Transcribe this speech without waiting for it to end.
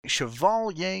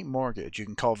Chevalier Mortgage. You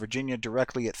can call Virginia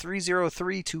directly at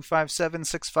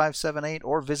 303-257-6578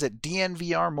 or visit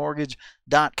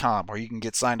dnvrmortgage.com, where you can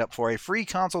get signed up for a free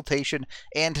consultation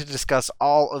and to discuss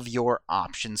all of your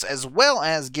options, as well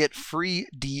as get free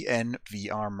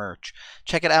DNVR merch.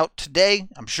 Check it out today.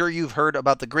 I'm sure you've heard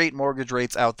about the great mortgage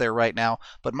rates out there right now,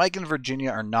 but Mike and Virginia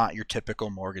are not your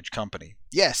typical mortgage company.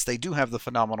 Yes, they do have the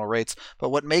phenomenal rates, but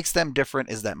what makes them different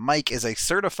is that Mike is a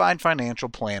certified financial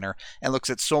planner and looks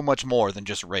at so much more than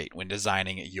just rate when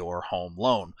designing your home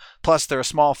loan. Plus, they're a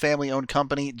small family-owned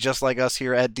company just like us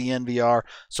here at DNVR,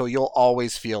 so you'll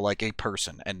always feel like a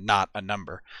person and not a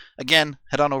number. Again,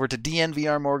 head on over to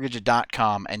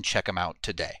dnvrmortgage.com and check them out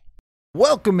today.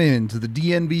 Welcome into the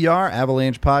DNVR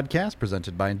Avalanche podcast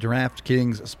presented by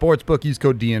DraftKings Sportsbook. Use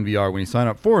code DNVR when you sign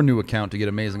up for a new account to get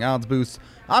amazing odds boosts.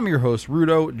 I'm your host,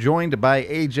 Rudo, joined by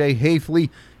AJ Hafley.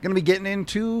 Going to be getting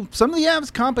into some of the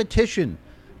Avs competition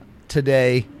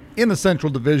today in the Central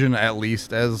Division, at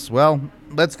least, as well.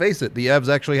 Let's face it, the Avs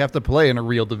actually have to play in a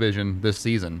real division this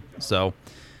season. So,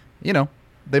 you know,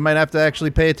 they might have to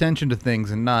actually pay attention to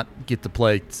things and not get to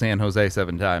play San Jose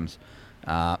 7 times.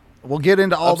 We'll get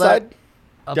into all Upside? that.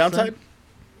 Downside?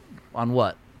 On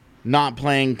what? Not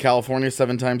playing California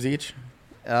 7 times each?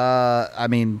 I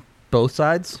mean, both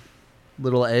sides.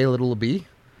 Little A, little B.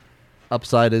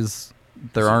 Upside is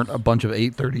there aren't a bunch of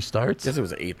 8:30 starts. I guess it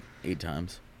was eight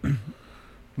times.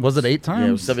 Was it 8 times? Yeah,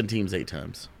 it was 7 teams 8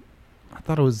 times. I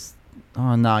thought it was.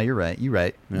 Oh no, you're right.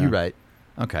 Yeah. You're right.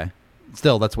 Okay.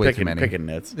 Still, that's way too many. Picking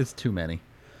nits. It's too many.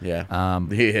 Yeah.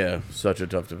 Yeah, such a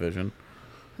tough division.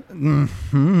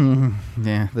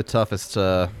 Yeah, the toughest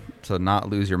to not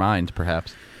lose your mind,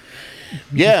 perhaps.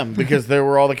 Yeah, because there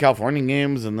were all the California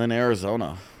games and then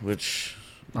Arizona, which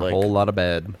A whole lot of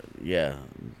bad. Yeah.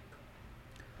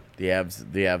 The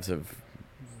Avs have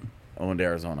owned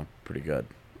Arizona pretty good.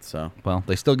 So Well,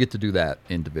 they still get to do that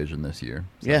in division this year.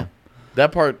 So yeah.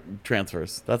 That part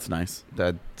transfers. That's nice.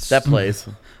 That That plays.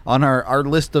 On our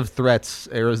list of threats,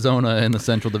 Arizona in the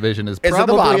Central Division is It's at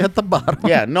the probably bottom. at the bottom.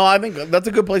 Yeah, no, I think that's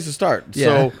a good place to start.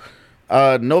 Yeah.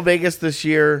 So, no Vegas this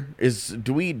year.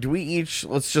 Do we each,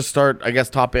 let's just start, I guess,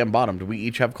 top and bottom. Do we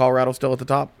each have Colorado still at the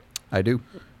top? I do.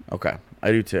 Okay,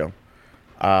 I do too.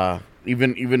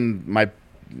 Even my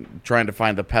trying to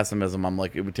find the pessimism, I'm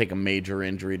like, it would take a major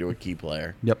injury to a key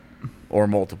player. Yep. Or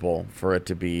multiple for it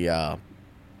to be,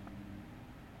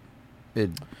 It,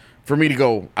 for me to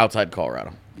go outside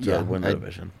Colorado to Yeah, win the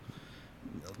division.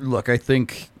 Look, I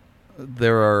think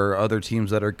there are other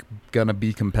teams that are going to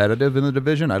be competitive in the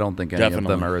division. I don't think any of them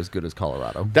Definitely. are as good as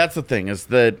Colorado. That's the thing, is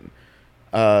that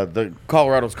the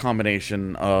Colorado's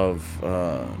combination of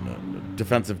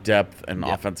defensive depth and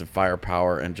offensive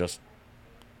firepower and just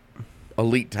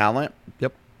elite talent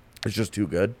Yep. is just too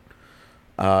good.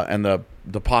 And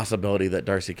the possibility that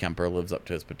Darcy Kemper lives up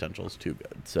to his potential is too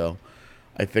good. So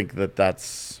I think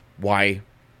that's why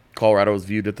Colorado is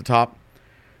viewed at the top.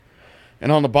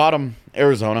 And on the bottom,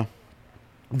 Arizona.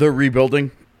 They're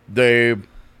rebuilding.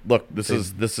 This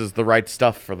is the right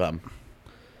stuff for them.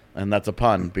 And that's a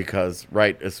pun because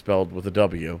right is spelled with a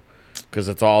W. Because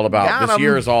it's all about, Got this 'em.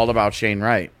 year is all about Shane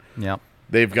Wright. Yep.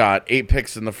 They've got 8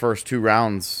 picks in the first 2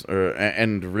 rounds,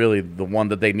 and really the one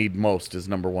that they need most is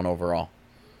number 1 overall.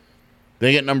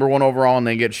 They get number 1 overall and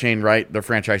they get Shane Wright, their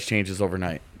franchise changes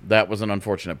overnight. That was an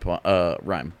unfortunate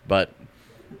rhyme, but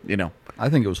you know, I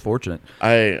think it was fortunate.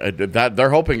 that they're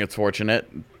hoping it's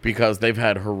fortunate because they've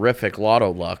had horrific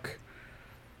lotto luck,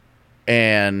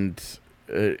 and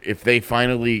if they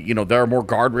finally, there are more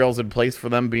guardrails in place for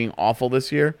them being awful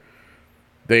this year.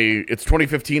 It's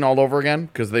 2015 all over again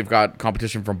because they've got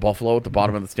competition from Buffalo at the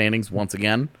bottom of the standings once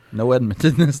again. No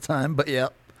Edmonton this time, but yeah.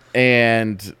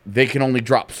 And they can only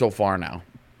drop so far now.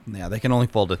 Yeah, they can only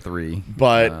fall to 3.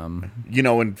 But, in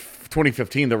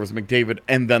 2015, there was McDavid,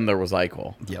 and then there was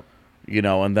Eichel. Yep.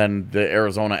 And then the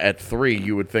Arizona at 3,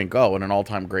 you would think, in an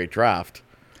all-time great draft.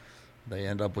 They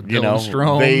end up with Dylan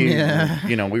Strome.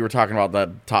 Yeah. We were talking about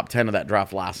the top 10 of that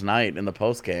draft last night in the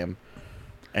postgame.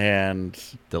 And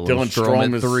Dylan Strome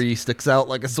at is 3 sticks out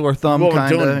like a sore thumb, well,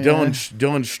 kind of.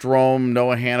 Dylan Strome,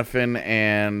 Noah Hannafin,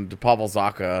 and Pavel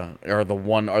Zacha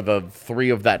are the 3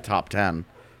 of that top 10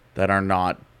 that are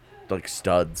not like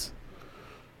studs.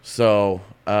 So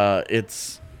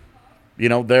it's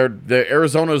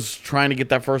Arizona's trying to get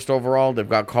that first overall. They've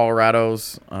got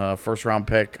Colorado's first round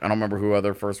pick. I don't remember who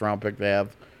other first round pick they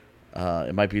have.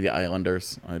 It might be the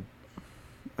Islanders. I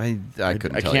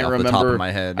couldn't I tell can't you off remember the top of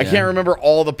my head. I can't remember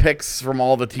all the picks from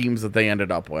all the teams that they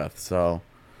ended up with. So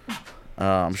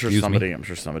I'm sure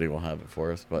somebody will have it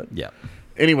for us. But yeah.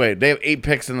 Anyway, they have 8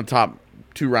 picks in the top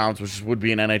 2 rounds, which would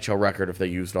be an NHL record if they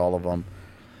used all of them.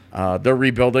 They're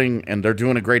rebuilding, and they're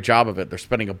doing a great job of it. They're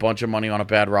spending a bunch of money on a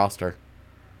bad roster.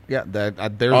 Yeah, there's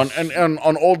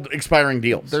On old expiring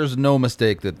deals. there's no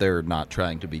mistake that they're not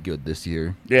trying to be good this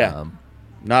year. Yeah.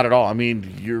 Not at all. I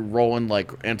mean, you're rolling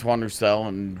like Antoine Roussel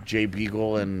and Jay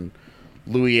Beagle and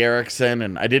Louis Erickson,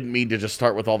 and I didn't mean to just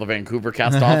start with all the Vancouver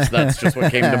cast-offs. That's just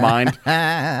what came to mind.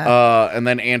 And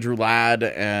then Andrew Ladd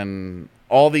and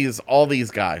all these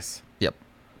guys. Yep.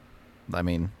 I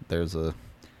mean, it's the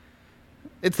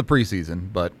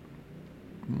preseason, but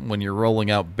when you're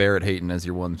rolling out Barrett Hayton as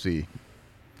your 1C,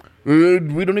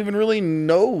 We don't even really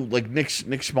know, like Nick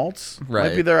Schmaltz might be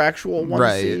Right. their actual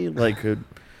 1C. Right. Like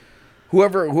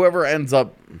whoever ends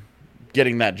up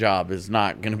getting that job is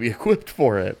not going to be equipped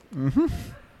for it. Mm-hmm.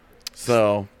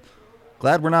 So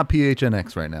glad we're not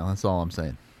PHNX right now. That's all I'm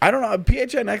saying. I don't know.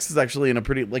 PHNX is actually in a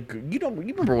pretty you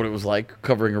remember what it was like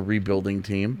covering a rebuilding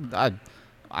team.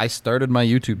 I started my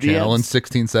YouTube channel in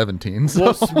 16-17.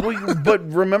 So. But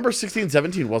remember,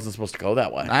 16-17 wasn't supposed to go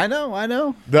that way. I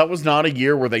know. That was not a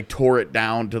year where they tore it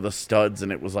down to the studs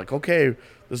and it was like, okay,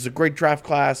 this is a great draft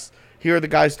class. Here are the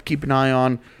guys to keep an eye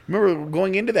on. Remember,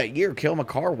 going into that year, Cale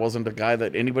Makar wasn't a guy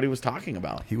that anybody was talking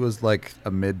about. He was like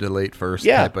a mid to late first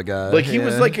Yeah. type of guy. Like, he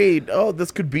was like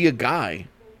this could be a guy.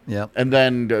 Yep. And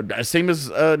then, same as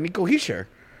Nico Hischier.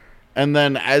 And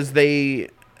then as that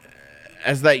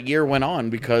year went on,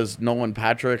 because Nolan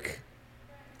Patrick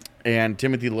and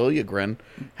Timothy Liljegren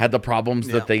had the problems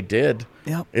that they did,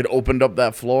 Yep. it opened up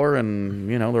that floor, and,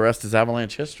 the rest is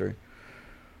Avalanche history.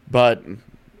 But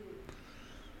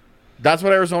that's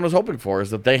what Arizona's hoping for,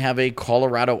 is that they have a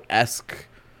Colorado-esque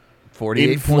 48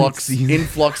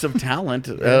 influx of talent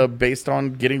based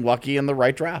on getting lucky in the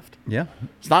right draft. Yeah.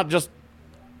 It's not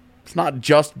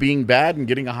just being bad and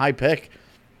getting a high pick.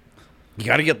 You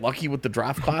got to get lucky with the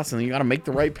draft class, and then you got to make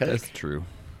the right pick. That's true.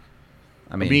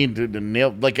 I mean, to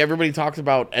nail, like everybody talks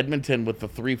about Edmonton with the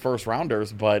 3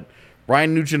 first-rounders, but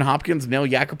Ryan Nugent-Hopkins, Nail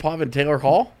Yakupov, and Taylor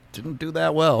Hall didn't do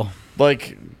that well.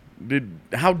 Like,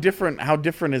 how different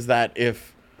is that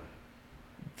if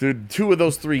the 2 of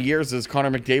those 3 years is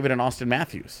Connor McDavid and Austin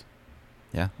Matthews?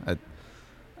 Yeah.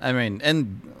 I mean,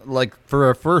 and like for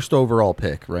a first overall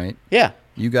pick, right? Yeah.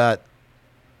 You got,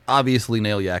 obviously,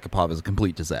 Nail Yakupov is a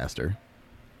complete disaster.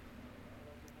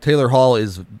 Taylor Hall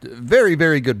is a very,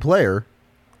 very good player,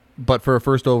 but for a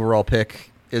first overall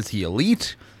pick, is he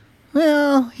elite?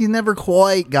 Well, he never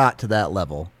quite got to that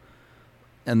level.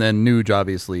 And then Nuge,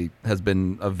 obviously, has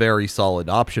been a very solid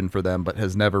option for them, but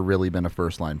has never really been a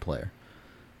first-line player.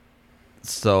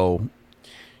 So...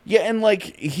 Yeah, and,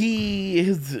 like, he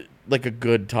is, like, a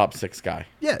good top 6 guy.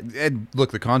 Yeah, and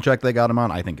look, the contract they got him on,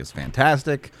 I think, is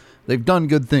fantastic. They've done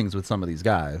good things with some of these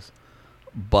guys.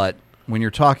 But when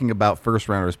you're talking about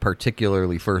first-rounders,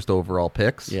 particularly first overall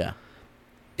picks, Yeah.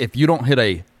 if you don't hit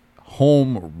a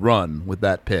home run with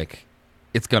that pick,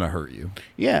 it's going to hurt you.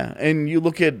 Yeah, and you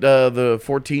look at the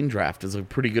 14 draft is a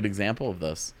pretty good example of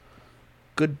this.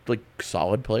 Good, like,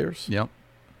 solid players. Yep.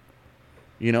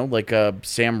 Like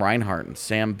Sam Reinhart and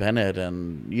Sam Bennett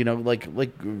and, like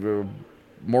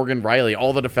Morgan Riley,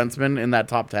 all the defensemen in that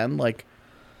top 10,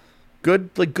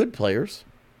 good players.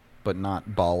 But not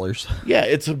ballers. Yeah,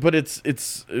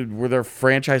 were there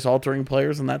franchise altering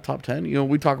players in that top 10?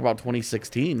 We talk about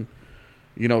 2016.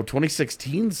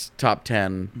 2016's top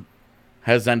 10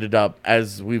 has ended up,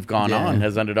 as we've gone on,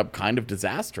 has ended up kind of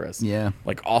disastrous. Yeah.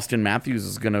 Like Austin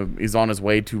Matthews is on his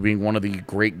way to being one of the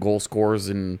great goal scorers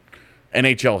in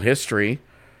NHL history.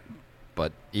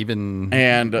 But even...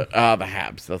 And the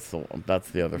Habs, that's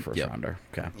the other first rounder.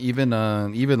 Okay. Even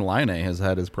Laine has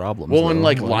had his problems. Well, though. and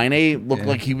Laine looked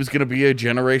like he was going to be a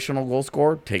generational goal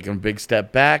scorer, taking a big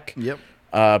step back. Yep.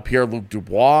 Pierre-Luc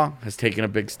Dubois has taken a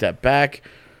big step back.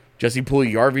 Jesse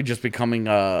Puljujärvi just becoming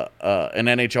an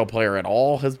NHL player at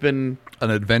all has been an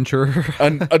adventure.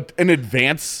 an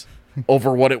advance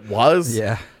over what it was.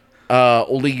 Yeah.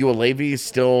 Oli Uelevi is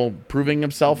still proving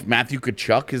himself. Matthew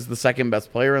Tkachuk is the second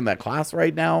best player in that class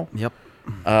right now. Yep.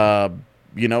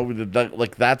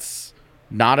 That's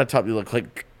not a tough.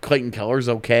 Like Clayton Keller's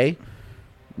okay.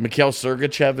 Mikhail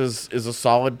Sergachev is a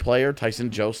solid player. Tyson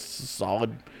Jost's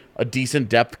a decent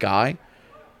depth guy.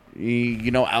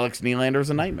 Alex Nylander's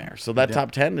a nightmare. So that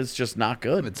top 10 is just not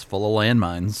good. It's full of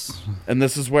landmines. And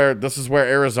this is where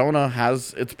Arizona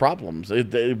has its problems.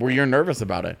 Where you're nervous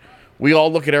about it. We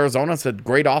all look at Arizona and said,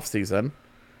 great offseason.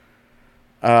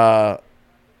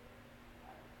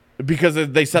 Because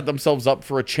they set themselves up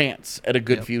for a chance at a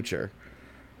good future.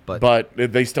 But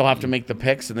they still have to make the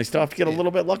picks, and they still have to get a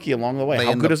little bit lucky along the way.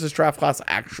 How good is this draft class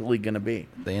actually going to be?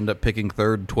 They end up picking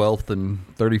 3rd, 12th, and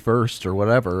 31st or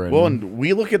whatever. And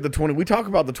we look at we talk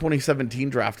about the 2017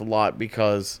 draft a lot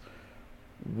because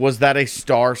Was that a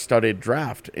star-studded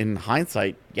draft? In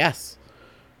hindsight, yes.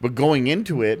 But going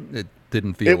into it, It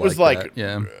didn't feel it was like that.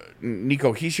 Yeah.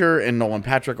 Nico Hischier and Nolan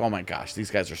Patrick. Oh my gosh, these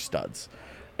guys are studs.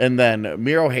 And then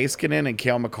Miro Heiskanen and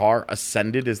Cale Makar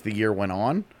ascended as the year went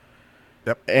on.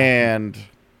 Yep. And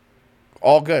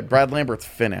all good. Brad Lambert's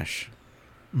finish.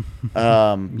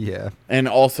 Yeah. And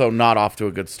also not off to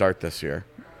a good start this year.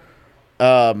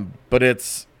 But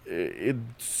it's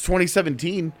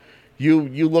 2017.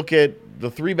 You look at the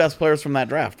three best players from that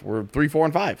draft were 3, 4,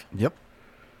 and 5 Yep.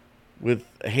 with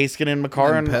Heiskanen,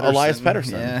 Makar, and Pettersson, Elias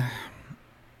Pettersson. Yeah.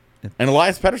 And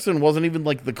Elias Pettersson wasn't even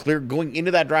like the clear going into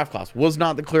that draft class was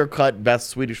not the clear cut best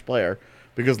Swedish player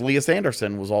because Elias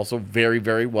Andersson was also very,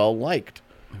 very well liked.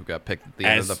 Who got picked at the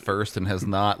end of the first and has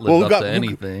not Well, lived up to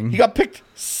anything. He got picked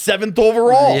 7th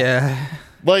overall. Yeah.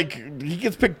 Like he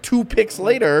gets picked 2 picks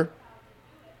later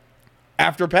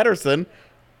after Pettersson.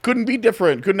 Couldn't be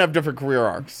different. Couldn't have different career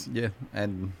arcs. Yeah.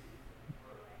 And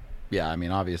yeah, I mean,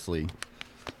 obviously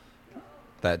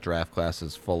that draft class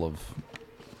is full of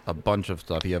a bunch of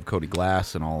stuff. You have Cody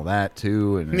Glass and all that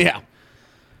too. And Yeah.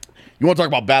 You want to talk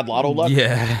about bad lotto luck?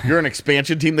 Yeah. You're an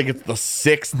expansion team that gets the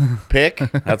 6th pick?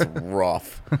 That's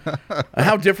rough.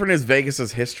 How different is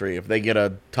Vegas's history if they get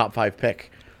a top 5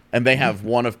 pick and they have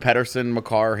one of Pettersson,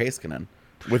 Makar, or Heiskanen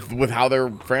with how their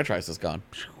franchise has gone?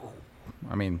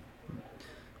 I mean,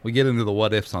 we get into the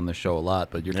what ifs on this show a lot,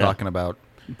 but you're Yeah. talking about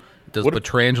does What if-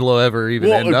 Petrangelo ever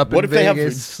even end up what in if they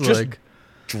Vegas? have just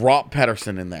drop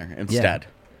Pettersson in there instead?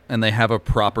 And they have a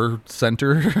proper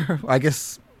center. I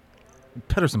guess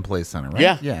Pettersson plays center, right?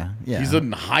 Yeah. Yeah. He's a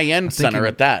high-end thinking- center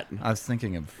at that. I was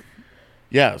thinking of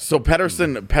Yeah, so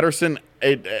Pettersson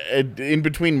in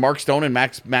between Mark Stone and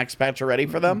Max Pacioretty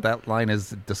for them? that line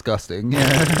is disgusting.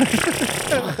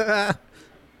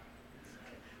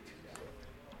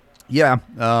 Yeah,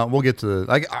 we'll get to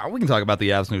we can talk about the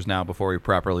Avs news now before we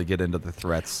properly get into the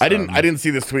threats. I didn't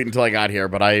see this tweet until I got here,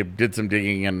 but I did some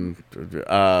digging and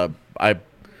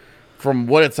from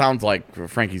what it sounds like,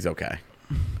 Frankie's okay.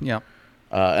 Yeah.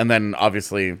 And then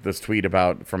obviously this tweet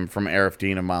about from Arif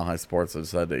Dean of Mile High Sports that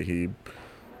said that he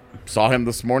saw him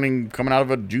this morning coming out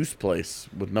of a juice place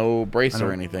with no brace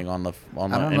or anything on the I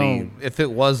don't any know if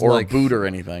it was or like a boot or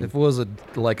anything. If it was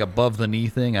like above the knee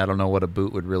thing, I don't know what a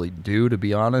boot would really do, to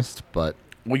be honest. But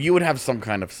Well, you would have some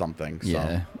kind of something. So,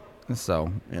 yeah,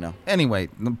 so you know. anyway,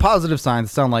 the positive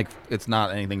signs sound like it's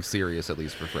not anything serious, at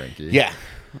least for Frankie. Yeah,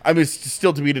 I mean, it's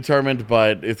still to be determined,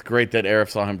 but it's great that Arif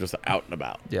saw him just out and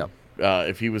about. Yeah.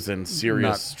 If he was in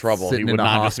serious Not trouble, he sitting would in a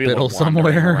not just be hospital like wandering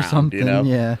somewhere or around, something. You know?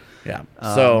 Yeah. Yeah.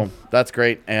 So that's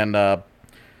great. And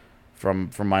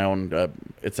from my own,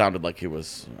 it sounded like he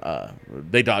was.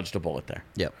 They dodged a bullet there.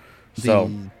 Yep. So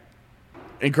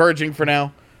encouraging for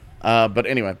now. But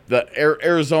anyway, the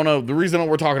Arizona. The reason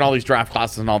we're talking all these draft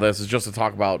classes and all this is just to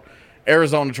talk about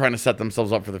Arizona trying to set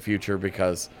themselves up for the future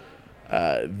because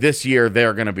this year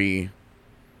they're going to be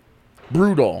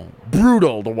brutal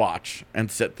to watch and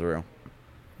sit through.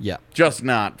 Yeah. Just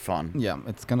not fun. Yeah.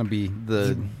 It's gonna be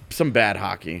Some bad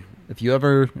hockey. if you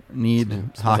ever need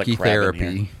Smells hockey like crab in here.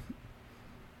 therapy,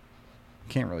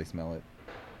 can't really smell it.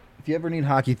 If you ever need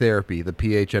hockey therapy, the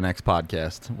PHNX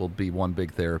podcast will be one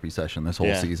big therapy session this whole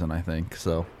Yeah. season, I think.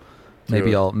 So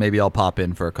Dude. maybe I'll pop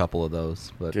in for a couple of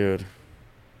those. But Dude,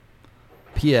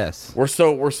 P.S. we're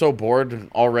so bored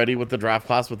already with the draft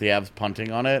class with the Avs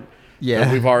punting on it. Yeah.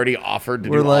 that we've already offered to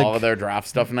We're do like- all of their draft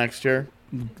stuff next year.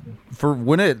 For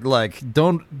when it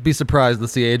don't be surprised to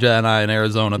see AJ and I in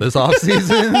Arizona this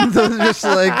offseason. Just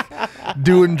like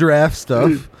doing draft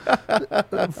stuff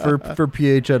for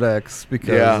PHNX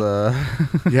because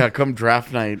Yeah, come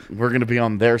draft night, we're gonna be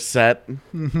on their set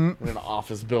in an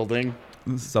office building.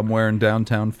 somewhere in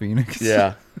downtown Phoenix.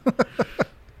 Yeah.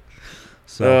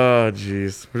 So Oh,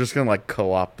 jeez. We're just gonna like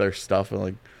co-op their stuff and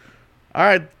like, all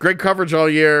right, great coverage all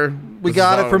year. we This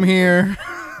got is it from how- here.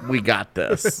 We got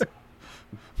this.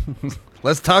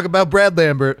 Let's talk about Brad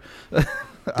Lambert.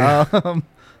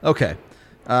 Okay.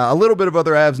 A little bit of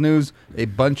other Avs news. A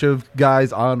bunch of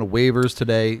guys on waivers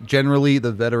today. Generally,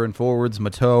 the veteran forwards,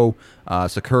 Mateau,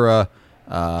 Sakura,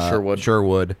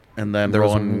 Sherwood. And then There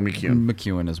was Roland McEwen.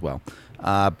 McEwen as well.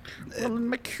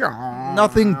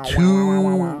 Nothing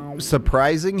too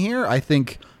surprising here. I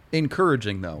think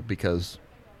encouraging, though, because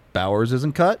Bowers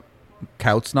isn't cut.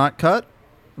 Kaut's not cut.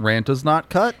 Ranta's not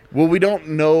cut. Well, we don't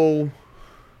know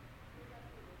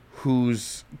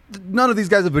who's None of these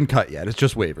guys have been cut yet. It's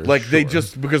just waivers. like they Sure.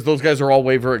 just because those guys are all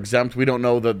waiver exempt. We don't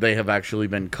know that they have actually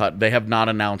been cut. They have not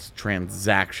announced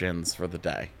transactions for the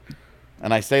day.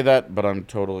 And I say that, but I'm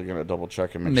totally gonna double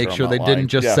check and make make sure I'm they not didn't lying.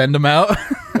 just Yeah. send them out.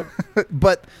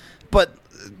 but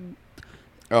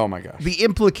Oh my gosh. The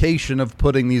implication of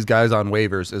putting these guys on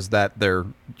waivers is that they're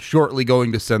shortly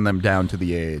going to send them down to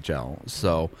the AHL.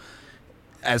 So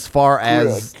as far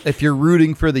as if you're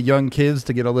rooting for the young kids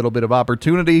to get a little bit of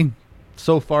opportunity,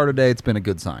 so far today it's been a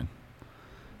good sign.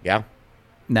 Yeah.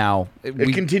 Now,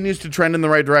 It continues to trend in the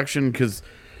right direction because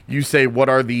you say, what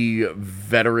are the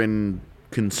veteran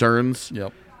concerns?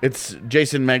 Yep. It's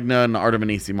Jason Megna and Artem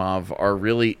Anisimov are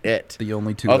really it. The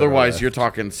only two. that are Otherwise, left. you're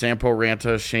talking Sampo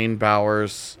Ranta, Shane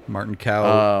Bowers, Martin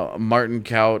Cow. Martin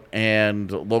Kaut, and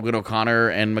Logan O'Connor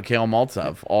and Mikhail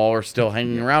Maltsev all are still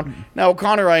hanging around. Now,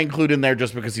 O'Connor I include in there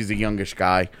just because he's a youngish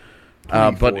guy.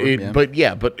 But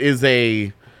is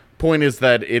a point is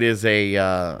that it is they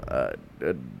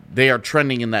are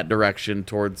trending in that direction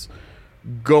towards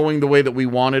going the way that we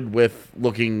wanted with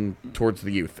looking towards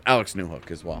the youth. Alex Newhook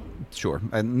as well. Sure.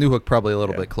 And Newhook probably a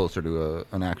little bit closer to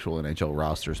an actual NHL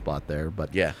roster spot there.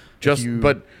 But Yeah.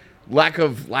 But lack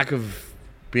of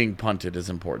being punted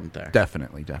is important there.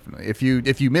 Definitely. If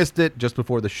you missed it just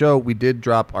before the show, we did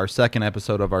drop our second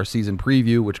episode of our season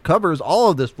preview, which covers all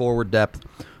of this forward depth.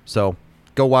 So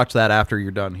go watch that after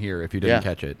you're done here if you didn't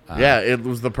catch it. It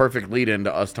was the perfect lead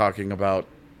into us talking about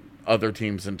other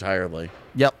teams entirely.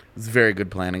 Yep. It's very good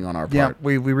planning on our part. Yeah,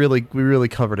 we really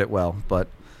covered it well, but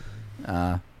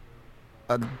the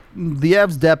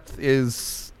Avs depth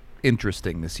is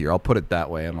interesting this year. I'll put it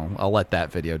that way, and I'll let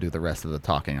that video do the rest of the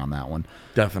talking on that one.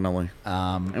 Definitely.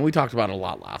 And we talked about it a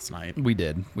lot last night. We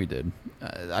did.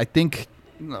 I think.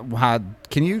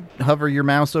 Can you hover your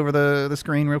mouse over the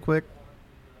screen real quick?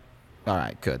 All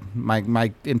right, good.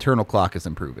 My internal clock is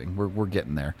improving. We're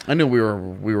getting there. I knew we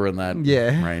were in that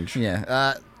range.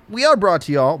 Yeah. We are brought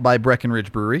to y'all by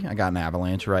Breckenridge Brewery. I got an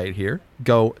Avalanche right here.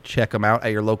 Go check them out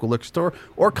at your local liquor store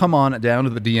or come on down to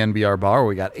the DNVR bar where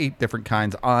we got 8 different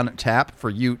kinds on tap for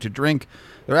you to drink.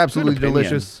 They're absolutely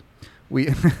delicious.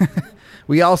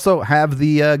 We also have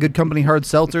the Good Company hard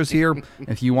seltzers here.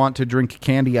 If you want to drink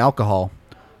candy alcohol,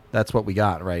 that's what we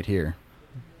got right here.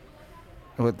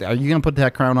 Are you going to put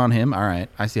that crown on him? All right.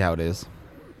 I see how it is.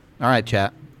 All right,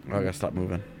 chat. Oh, I got to stop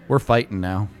moving. We're fighting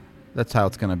now. That's how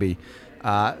it's going to be.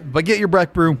 But get your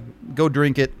Breck Brew. Go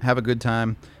drink it. Have a good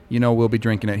time. You know we'll be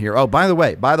drinking it here. Oh, by the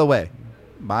way,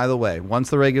 once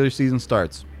the regular season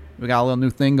starts, we got a little new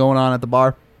thing going on at the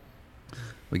bar.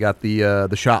 We got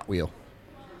the shot wheel.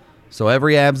 So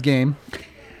every Avs game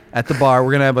at the bar,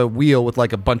 we're going to have a wheel with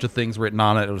like a bunch of things written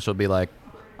on it. It'll be like,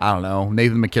 I don't know,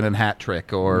 Nathan McKinnon hat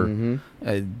trick or...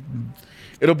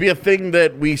 It'll be a thing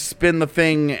that we spin the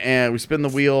thing and we spin the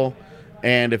wheel,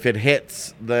 and if it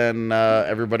hits, then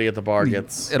everybody at the bar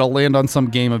gets... It'll land on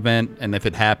some game event, and if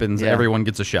it happens, everyone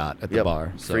gets a shot at the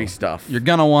bar. So free stuff. You're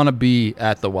going to want to be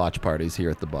at the watch parties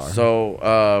here at the bar. So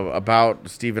about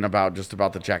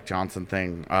the Jack Johnson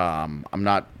thing, I'm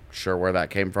not sure where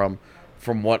that came from.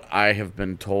 From what I have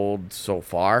been told so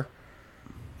far,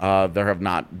 there have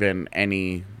not been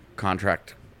any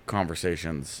contract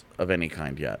conversations of any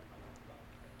kind yet.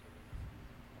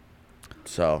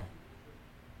 So,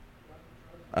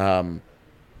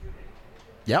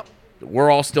 yep, we're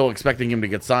all still expecting him to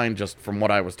get signed. Just from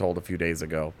what I was told a few days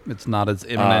ago, it's not as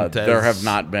imminent as there have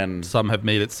not been. Some have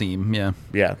made it seem.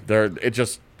 Yeah.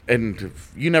 And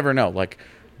you never know. Like,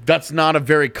 that's not a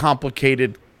very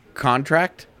complicated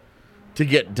contract to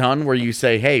get done. Where you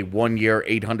say, hey, 1 year,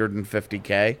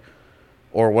 $850K.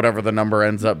 Or whatever the number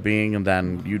ends up being, and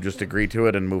then you just agree to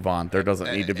it and move on. There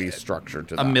doesn't need to be structure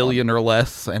to that. $1 million or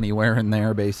less anywhere in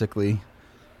there, basically.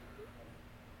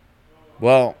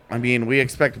 Well, I mean, we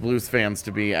expect Blues fans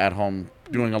to be at home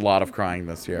doing a lot of crying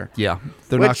this year. Yeah.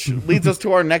 Which leads us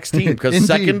to our next team, because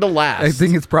second to last. I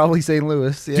think it's probably St.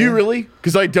 Louis. Yeah. Do you really?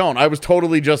 Because I don't. I was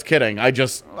totally just kidding. I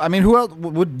mean, who else?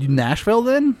 Would Nashville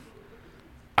then?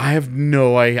 I have no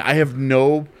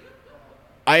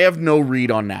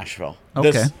read on Nashville.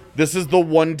 Okay. This is the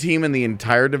one team in the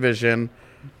entire division.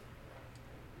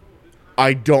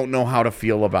 I don't know how to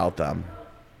feel about them.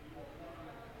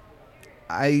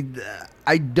 I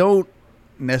don't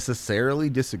necessarily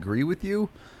disagree with you.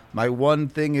 My one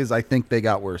thing is I think they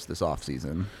got worse this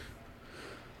offseason.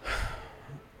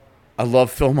 I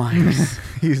love Phil Myers.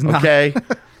 He's not. Okay?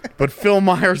 But Phil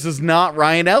Myers is not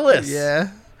Ryan Ellis.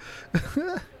 Yeah.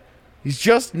 He's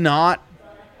just not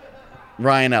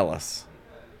Ryan Ellis.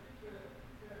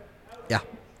 Yeah.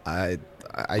 I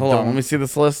Hold on, let me see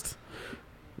this list.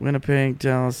 Winnipeg,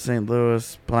 Dallas, St.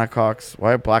 Louis, Blackhawks.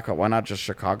 Why Blackhawks? Why not just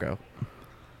Chicago?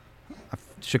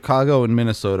 Chicago and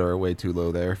Minnesota are way too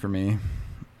low there for me.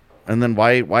 And then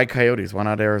why Coyotes? Why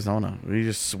not Arizona? You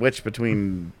just switch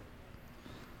between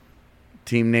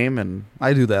team name and...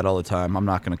 I do that all the time. I'm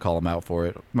not going to call them out for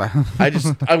it.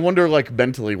 I wonder, like,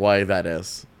 mentally why that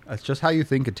is. That's just how you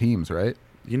think of teams, right?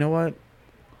 You know what?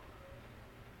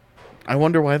 I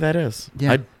wonder why that is.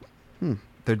 Yeah.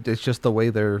 It's just the way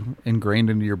they're ingrained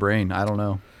into your brain. I don't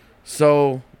know.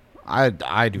 So I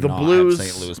do the not Blues have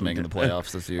St. Louis making the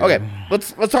playoffs this year. okay,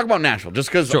 let's talk about Nashville just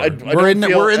because Sure. We're in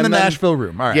the Nashville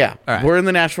room. All right. Yeah, All right. we're in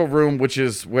the Nashville room, which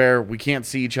is where we can't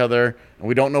see each other and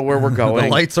we don't know where we're going. The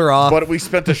lights are off. But we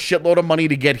spent a shitload of money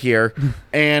to get here,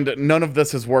 and none of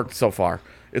this has worked so far.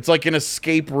 It's like an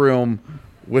escape room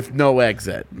with no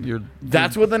exit.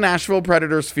 That's what the Nashville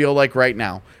Predators feel like right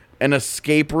now. An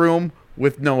escape room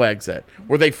with no exit,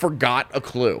 where they forgot a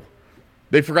clue.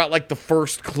 They forgot like the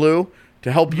first clue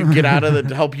to help you get out of it,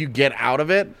 to help you get out of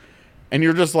it, and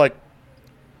you're just like,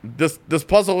 this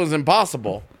puzzle is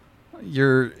impossible.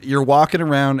 You're walking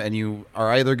around and you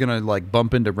are either gonna like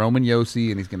bump into Roman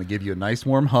Josi and he's gonna give you a nice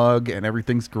warm hug and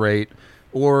everything's great,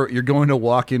 or you're going to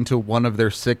walk into one of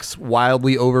their 6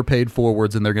 wildly overpaid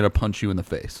forwards and they're gonna punch you in the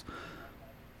face.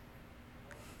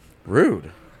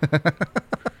 Rude.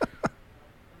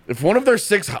 If one of their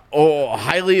 6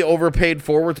 highly overpaid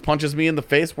forwards punches me in the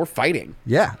face, we're fighting.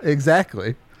 Yeah,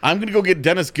 exactly. I'm going to go get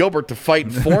Dennis Gilbert to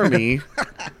fight for me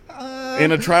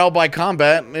in a trial by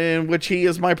combat in which he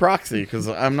is my proxy, because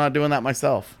I'm not doing that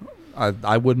myself.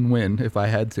 I wouldn't win if I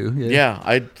had to. Yeah,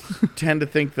 I tend to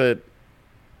think that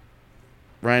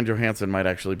Ryan Johansson might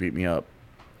actually beat me up.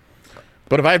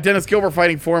 But if I have Dennis Gilbert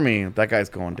fighting for me, that guy's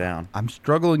going down. I'm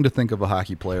struggling to think of a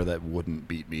hockey player that wouldn't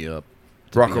beat me up.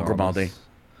 Rocco Grimaldi.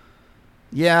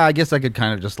 Yeah, I guess I could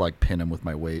kind of just like pin him with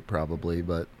my weight probably,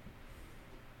 but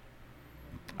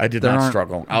I did not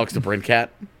struggle. Alex DeBrincat.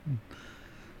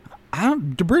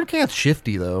 DeBrincat's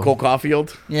shifty though. Cole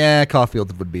Caulfield. Yeah,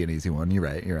 Caulfield would be an easy one. You're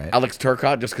right. Alex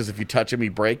Turcotte, just because if you touch him, he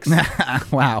breaks.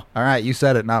 Wow. All right, you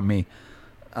said it, not me.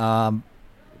 So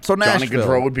Johnny Nashville.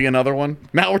 Gaudreau would be another one.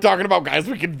 Now we're talking about guys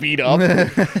we can beat up.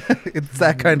 It's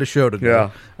that kind of show today.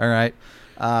 Yeah. All right.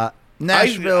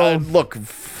 Nashville. Look,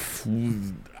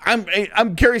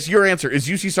 I'm curious your answer. Is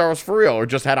UC Saros for real or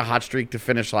just had a hot streak to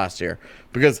finish last year?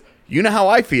 Because you know how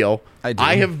I feel. I do.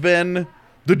 I have been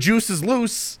the juice is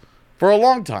loose for a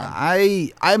long time.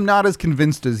 I'm not as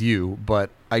convinced as you,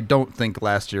 but I don't think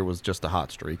last year was just a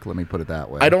hot streak. Let me put it that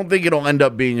way. I don't think it'll end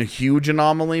up being a huge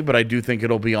anomaly, but I do think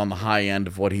it'll be on the high end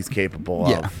of what he's capable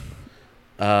of.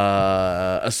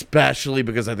 Especially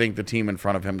because I think the team in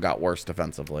front of him got worse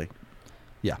defensively.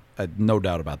 Yeah, no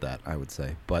doubt about that, I would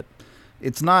say. But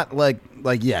it's not like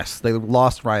yes, they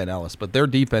lost Ryan Ellis, but their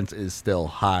defense is still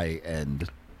high end.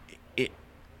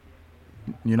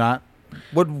 You're not?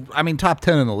 Top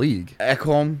 10 in the league.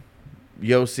 Ekholm,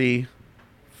 Josi,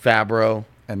 Fabro,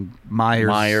 and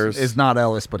Myers is not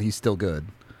Ellis, but he's still good.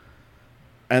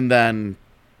 And then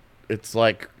it's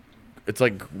like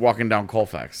walking down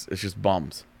Colfax. It's just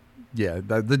bums. Yeah,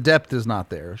 the depth is not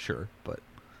there, sure, but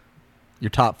your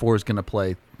top 4 is going to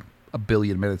play a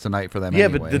billion minutes a night for them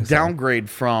anyway. Yeah, but the downgrade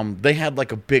from they had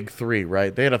like a big 3,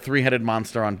 right? They had a 3-headed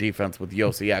monster on defense with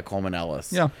Josi, Ekholm, and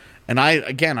Ellis. Yeah. And I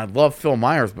love Phil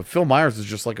Myers, but Phil Myers is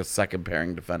just like a second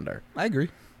pairing defender. I agree.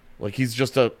 Like he's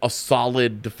just a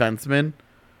solid defenseman,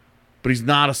 but he's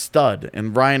not a stud.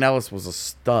 And Ryan Ellis was a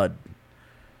stud.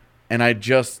 And I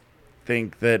just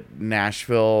think that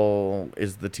Nashville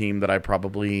is the team that I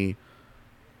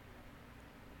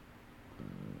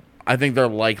think they're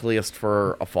likeliest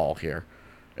for a fall here.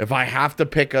 If I have to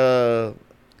pick a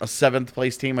 7th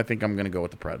place team, I think I'm going to go with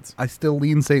the Preds. I still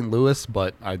lean St. Louis,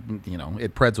 but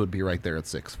Preds would be right there at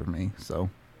 6 for me.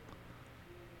 So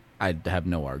I'd have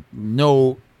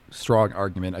no strong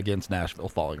argument against Nashville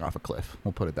falling off a cliff.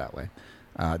 We'll put it that way.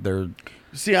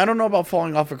 See, I don't know about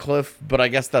falling off a cliff, but I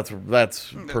guess that's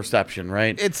perception,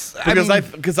 right? I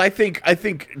think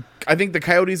the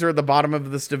Coyotes are at the bottom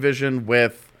of this division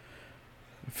with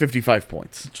 55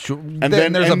 points. And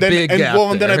then there's a big gap.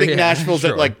 And then I think Nashville's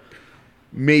at like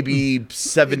maybe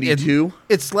 72.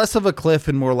 It's less of a cliff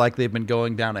and more like they've been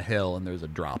going down a hill and there's a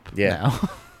drop now.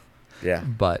 Yeah.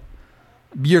 But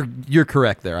you're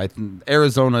correct there.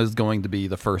 Arizona is going to be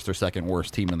the first or second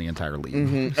worst team in the entire league.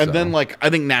 Mm-hmm. And then I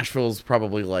think Nashville's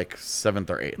probably like 7th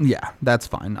or 8th. Yeah, that's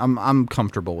fine. I'm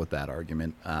comfortable with that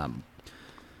argument.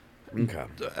 Okay.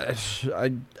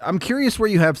 I'm curious where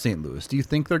you have St. Louis. Do you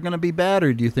think they're going to be bad,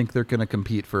 or do you think they're going to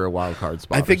compete for a wild card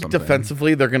spot? I think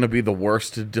defensively they're going to be the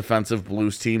worst defensive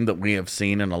Blues team that we have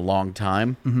seen in a long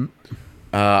time. Mm-hmm.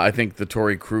 I think the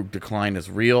Torrey Krug decline is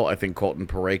real. I think Colton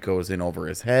Parayko is in over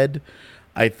his head.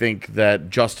 I think that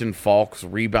Justin Falk's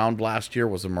rebound last year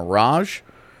was a mirage.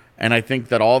 And I think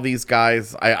that all these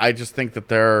guys, I just think that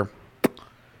they're...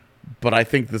 But I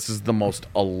think this is the most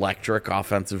electric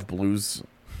offensive Blues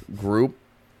group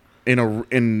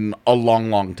in a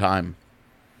long time.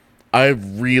 I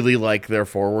really like their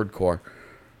forward core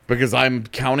because I'm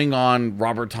counting on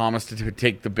Robert Thomas to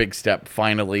take the big step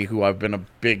finally, who I've been a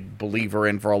big believer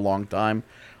in for a long time.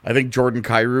 I think Jordan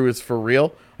Kyrou is for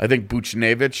real. I think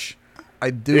Buchnevich. I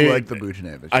do like the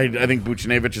Buchnevich. I think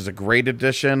Buchnevich is a great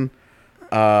addition.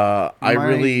 I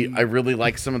really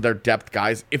like some of their depth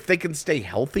guys. If they can stay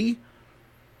healthy,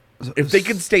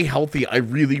 I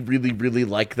really, really, really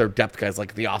like their depth guys,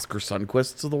 like the Oscar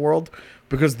Sundquists of the world,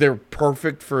 because they're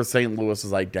perfect for St.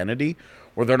 Louis's identity,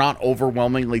 where they're not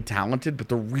overwhelmingly talented, but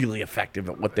they're really effective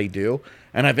at what they do.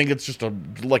 And I think it's just a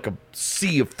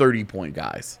sea of 30-point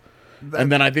guys.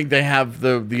 And then I think they have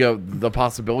the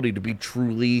possibility to be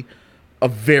truly a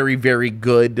very, very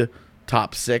good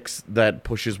top six that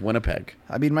pushes Winnipeg.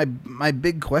 I mean, my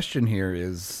big question here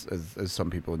is, as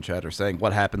some people in chat are saying,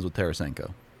 what happens with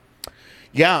Tarasenko?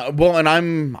 Yeah, well, and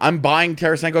I'm buying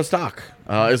Tarasenko stock.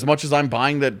 As much as I'm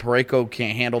buying that Parayko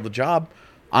can't handle the job,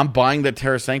 I'm buying that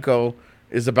Tarasenko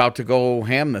is about to go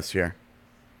ham this year.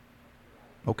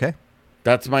 Okay.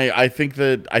 I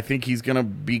think he's gonna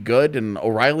be good, and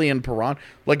O'Reilly and Perron.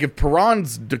 Like if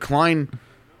Perron's decline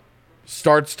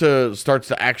starts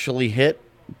to actually hit,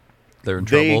 they're in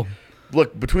trouble.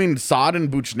 Look, between Saad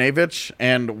and Buchnevich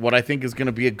and what I think is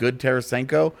gonna be a good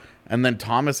Tarasenko, and then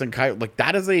Thomas and Kyle, like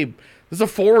this is a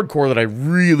forward core that I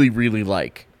really, really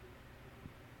like.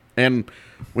 And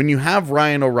when you have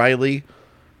Ryan O'Reilly,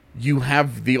 you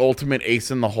have the ultimate ace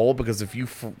in the hole, because if you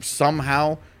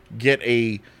somehow get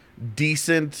a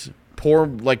decent,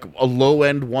 like a low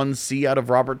end 1C out of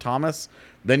Robert Thomas,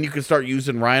 then you can start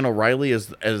using Ryan O'Reilly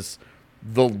as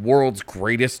the world's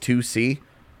greatest 2C.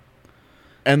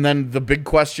 And then the big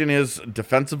question is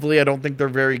defensively, I don't think they're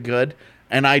very good,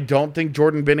 and I don't think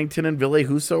Jordan Binnington and Ville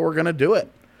Husso are going to do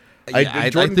it. I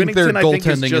think their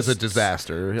goaltending is a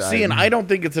disaster. And I don't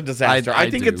think it's a disaster. I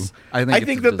think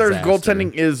that their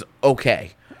goaltending is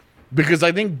okay, because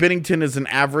I think Binnington is an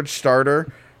average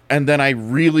starter, and then I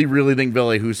really, really think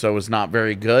Ville Husso is not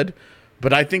very good.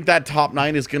 But I think that top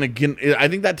nine is going to get. I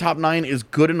think that top nine is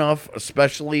good enough,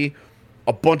 especially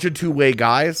a bunch of two-way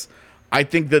guys. I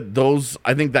think that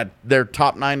their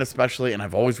top nine, especially, and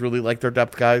I've always really liked their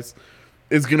depth guys,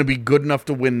 is going to be good enough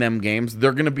to win them games.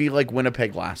 They're going to be like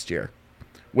Winnipeg last year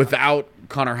without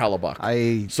Connor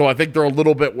Hellebuck. So I think they're a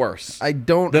little bit worse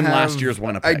than last year's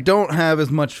Winnipeg. I don't have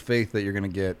as much faith that you're going to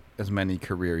get as many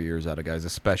career years out of guys,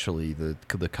 especially the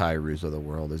Kyrous of the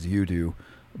world, as you do.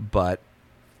 But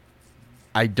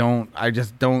I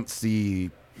just don't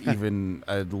see even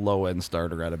a low-end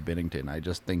starter out of Binnington. I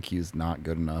just think he's not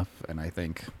good enough, and I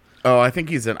think... Oh, I think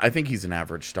he's an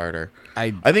average starter. I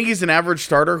think he's an average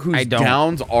starter whose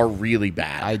downs are really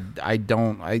bad.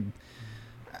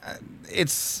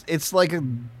 It's like a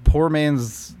poor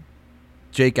man's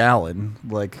Jake Allen.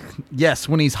 Like, yes,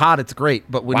 when he's hot, it's great,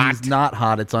 but when he's not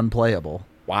hot, it's unplayable.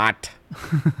 What?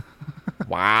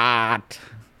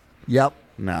 Yep.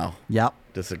 No. Yep.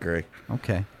 Disagree.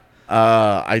 Okay.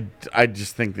 I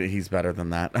just think that he's better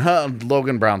than that.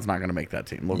 Logan Brown's not going to make that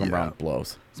team. Logan Brown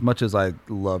blows. As much as I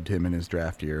loved him in his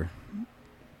draft year,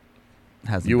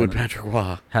 Patrick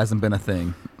Waugh hasn't been a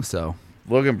thing. So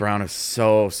Logan Brown is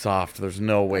so soft. There's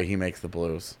no way he makes the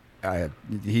Blues.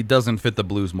 He doesn't fit the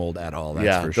Blues mold at all.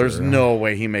 That's for sure. There's no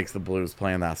way he makes the Blues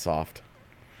playing that soft.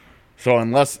 So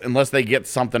unless they get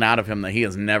something out of him that he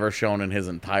has never shown in his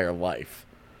entire life,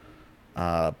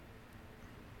 I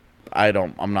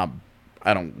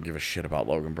don't give a shit about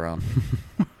Logan Brown.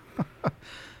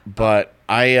 But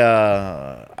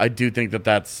I do think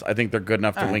I think they're good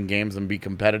enough to win games and be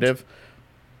competitive.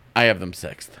 I have them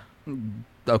sixth.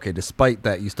 Okay, despite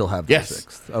that, you still have them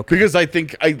sixth. Okay. Because I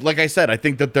think I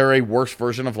think that they're a worse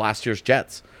version of last year's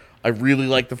Jets. I really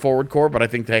like the forward core, but I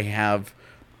think they have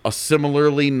a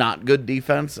similarly not good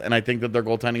defense, and I think that their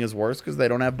goaltending is worse because they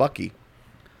don't have Bucky.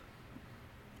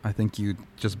 I think you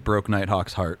just broke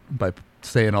Nighthawk's heart by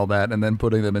saying all that and then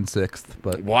putting them in sixth.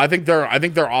 But I think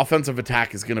their offensive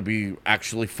attack is going to be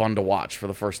actually fun to watch for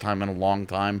the first time in a long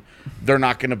time. They're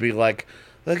not going to be like,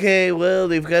 okay, well,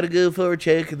 they've got to go forward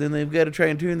check, and then they've got to try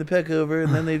and turn the puck over,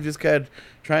 and then they've just got to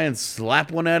try and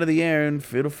slap one out of the air, and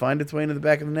it'll find its way into the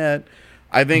back of the net.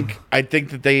 I think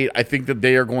that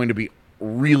they are going to be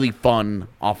really fun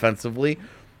offensively.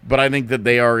 But I think that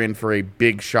they are in for a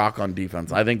big shock on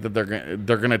defense. I think that they're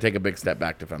going to take a big step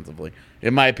back defensively.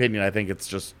 In my opinion, I think it's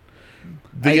just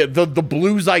the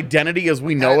Blues identity as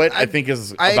we know it. I think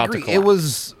is about to collapse. It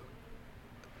was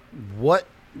what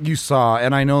you saw,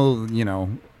 and I know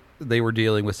they were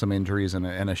dealing with some injuries and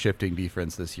a shifting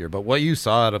defense this year. But what you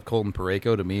saw out of Colton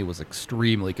Parayko to me was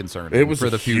extremely concerning. It was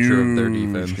for the future of their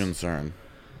huge defense. Concern.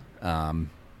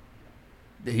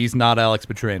 He's not Alex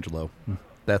Pietrangelo.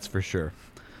 That's for sure.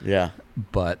 Yeah.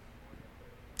 But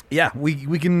yeah, we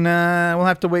can we'll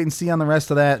have to wait and see on the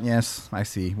rest of that. Yes, I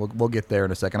see. We'll get there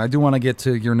in a second. I do want to get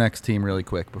to your next team really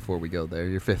quick before we go there.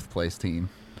 Your 5th place team.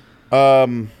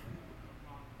 And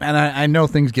I know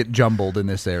things get jumbled in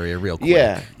this area real quick.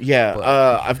 Yeah.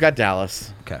 But- I've got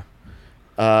Dallas. Okay.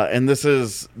 And this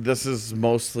is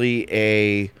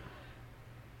mostly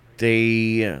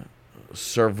they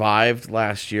survived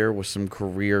last year with some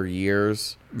career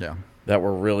years Yeah. that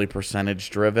were really percentage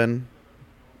driven.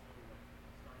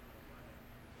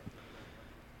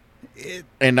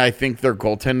 And I think their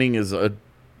goaltending is a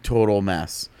total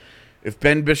mess. If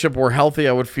Ben Bishop were healthy,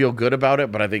 I would feel good about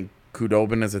it, but I think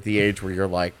Khudobin is at the age where you're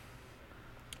like,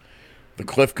 the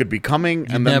cliff could be coming,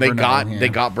 and then never know, yeah. they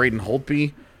got Braden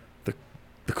Holtby.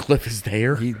 The cliff is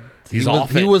there. He's was,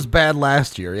 off it. He was bad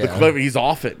last year. Yeah. The cliff, he's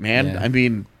off it, man. Yeah. I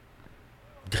mean,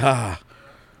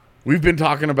 we've been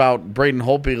talking about Braden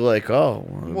Holtby like,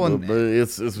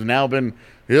 it's now been,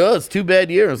 it's 2 bad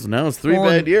years. Now it's 3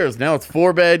 bad years. Now it's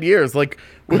 4 bad years. Like,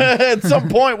 at some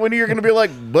point when you're going to be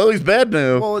like, well, he's bad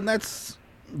now. Well, and that's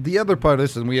the other part of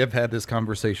this, and we have had this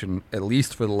conversation at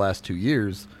least for the last 2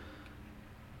 years.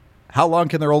 How long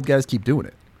can their old guys keep doing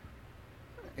it?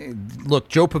 Look,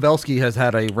 Joe Pavelski has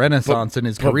had a renaissance in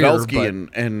his career. Pavelski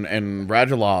and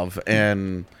Radulov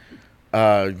and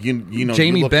you know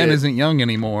Jamie you look Benn at- isn't young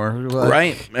anymore,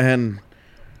 right? And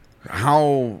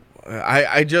how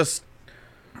I just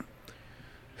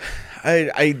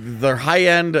their high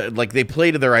end, like, they play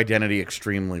to their identity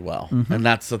extremely well, and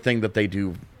that's the thing that they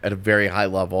do at a very high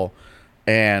level.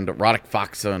 And Radek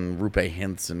Faksa and Rupe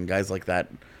Hintz and guys like that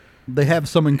They have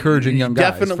some encouraging young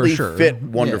guys, definitely for sure. fit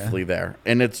wonderfully there.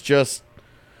 And it's just,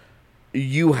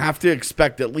 you have to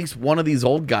expect at least one of these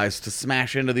old guys to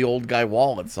smash into the old guy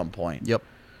wall at some point. Yep.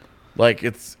 Like,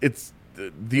 it's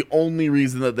the only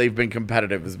reason that they've been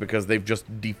competitive is because they've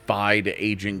just defied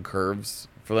aging curves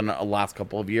for the last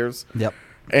couple of years. Yep.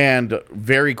 And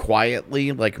very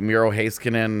quietly, like Miro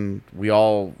Heiskanen, we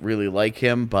all really like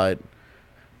him, but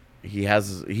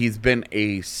he's been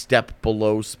a step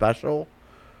below special.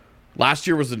 Last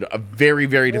year was a very,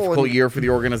 very difficult year for the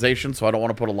organization, so I don't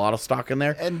want to put a lot of stock in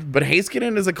there. But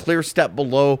Heiskanen is a clear step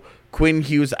below Quinn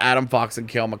Hughes, Adam Fox, and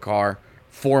Cale Makar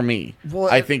for me. Well,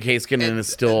 I think Heiskanen is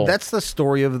still... That's the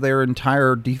story of their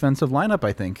entire defensive lineup,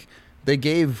 I think. They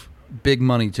gave big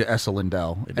money to Esa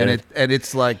Lindell, and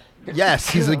it's like, yes,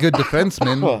 he's a good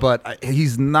defenseman, but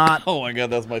he's not... Oh, my God,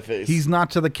 that's my face. He's not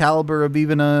to the caliber of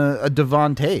even a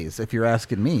Devon Tays, if you're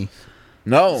asking me.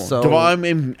 No. So- I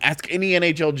mean, ask any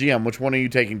NHL GM, which one are you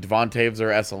taking, Devon Taves or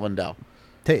Esa Lindell?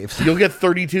 Taves. You'll get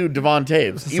 32 Devon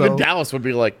Taves. Even So- Dallas would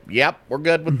be like, yep, we're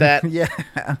good with that.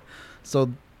 Yeah.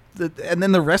 So, and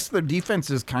then the rest of their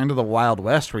defense is kind of the Wild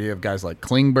West, where you have guys like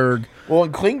Klingberg. Well,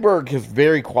 and Klingberg has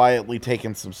very quietly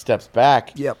taken some steps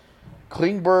back. Yep.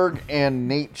 Klingberg and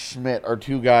Nate Schmidt are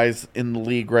 2 guys in the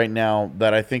league right now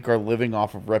that I think are living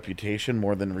off of reputation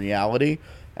more than reality,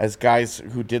 as guys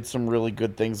who did some really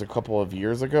good things a couple of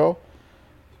years ago.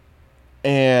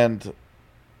 And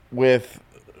with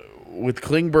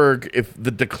Klingberg, if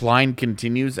the decline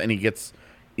continues and he gets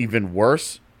even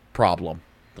worse, problem.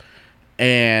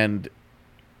 And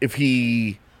if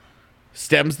he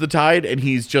stems the tide and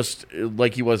he's just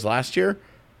like he was last year,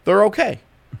 they're okay.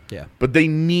 Yeah. But they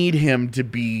need him to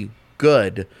be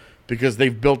good because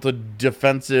they've built a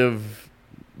defenseman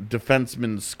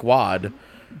squad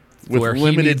with Where he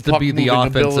limited needs to puck be the moving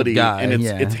offensive ability, guy, and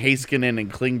yeah. it's Heiskanen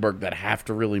and Klingberg that have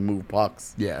to really move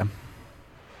pucks. Yeah.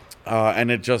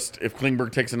 And it just, if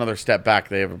Klingberg takes another step back,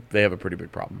 they have a pretty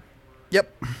big problem.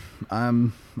 Yep.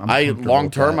 I'm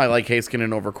Long term, I I like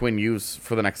Heiskanen over Quinn Hughes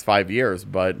for the next 5 years,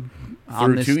 but On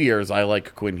through this- 2 years, I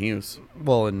like Quinn Hughes.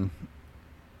 Well, and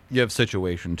you have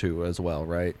situation too as well,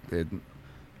 right?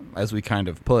 As we kind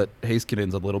of put,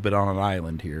 Heiskanen's a little bit on an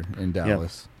island here in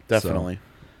Dallas. Definitely.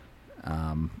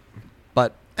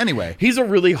 But anyway, He's a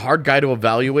really hard guy to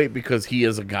evaluate because he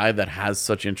is a guy that has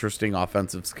such interesting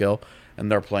offensive skill, and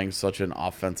they're playing such an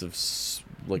offensive,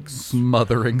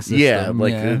 smothering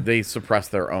system. they suppress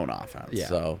their own offense. Yeah.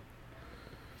 So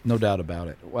No doubt about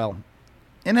it. Well,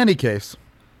 in any case,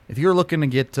 if you're looking to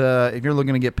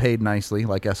get paid nicely,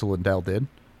 like Esa Lindell did,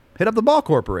 hit up the Ball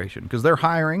Corporation because they're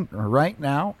hiring right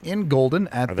now in Golden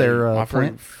at are their they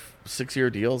offering plant. 6-year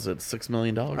deals at $6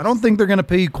 million? I don't think they're going to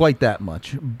pay you quite that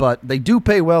much, but they do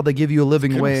pay well. They give you a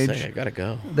living wage. I gotta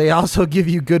go. They also give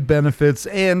you good benefits,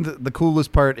 and the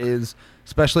coolest part is,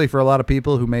 especially for a lot of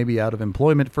people who may be out of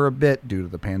employment for a bit due to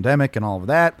the pandemic and all of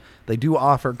that, they do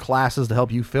offer classes to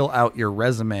help you fill out your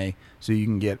resume so you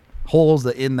can get holes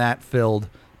in that filled,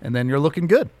 and then you're looking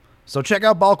good. So check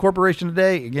out Ball Corporation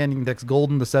today. Again, you can text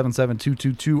GOLDEN to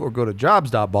 77222 or go to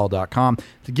jobs.ball.com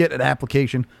to get an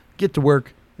application, get to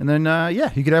work, and then,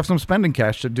 you could have some spending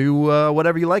cash to do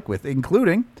whatever you like with,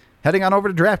 including heading on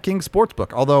over to DraftKings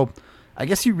Sportsbook. Although, I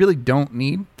guess you really don't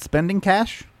need spending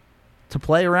cash to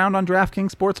play around on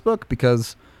DraftKings Sportsbook,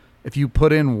 because if you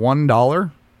put in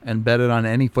 $1 and bet it on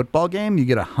any football game, you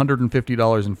get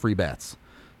 $150 in free bets.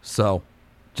 So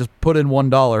just put in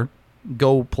 $1,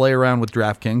 go play around with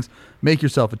DraftKings, make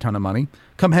yourself a ton of money.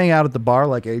 Come hang out at the bar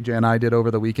like AJ and I did over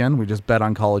the weekend. We just bet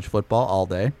on college football all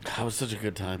day. That was such a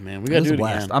good time, man. We It got to was do a it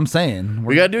blast. again. I'm saying.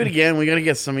 We got to do it again. We got to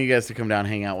get some of you guys to come down and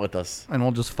hang out with us. And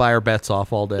we'll just fire bets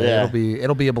off all day. Yeah.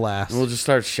 It'll be a blast. And we'll just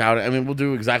start shouting. I mean, we'll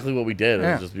do exactly what we did. Yeah.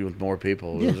 It'll just be with more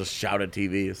people. Yeah. We'll just shout at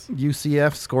TVs.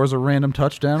 UCF scores a random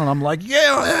touchdown, and I'm like,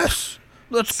 yes!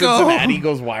 Let's Cincinnati go.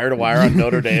 goes wire to wire on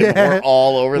Notre Dame. Yeah. We're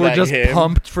all over We're that just game.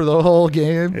 pumped for the whole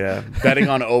game. Yeah, betting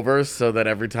on overs so that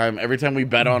every time we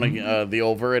bet on the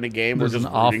over in a game, There's we're an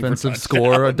just rooting for offensive score.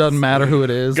 It touchdowns. doesn't matter who it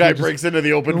is. Guy We're just- breaks into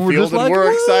the open and we're field just and like, we're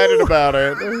 "Woo!" excited about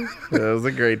it. It was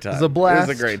a great time. It's a blast.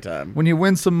 It was a great time. When you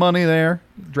win some money there,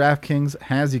 DraftKings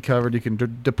has you covered. You can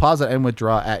deposit and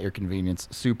withdraw at your convenience.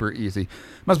 Super easy.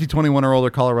 Must be 21 or older,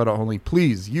 Colorado only.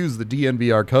 Please use the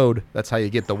DNVR code. That's how you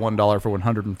get the $1 for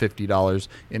 $150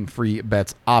 in free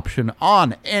bets option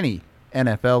on any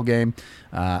NFL game.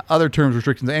 Other terms,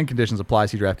 restrictions, and conditions apply.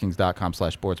 See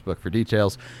DraftKings.com/sportsbook for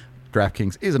details.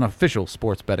 DraftKings is an official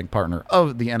sports betting partner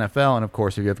of the NFL. And, of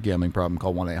course, if you have a gambling problem,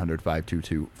 call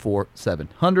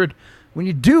 1-800-522-4700. When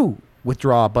you do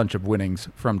withdraw a bunch of winnings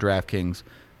from DraftKings,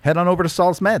 head on over to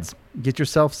Salt's Meds. Get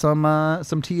yourself some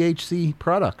THC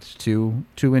product to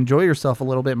enjoy yourself a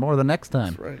little bit more the next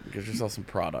time. That's right. Get yourself some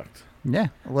product. Yeah,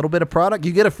 a little bit of product.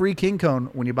 You get a free King Cone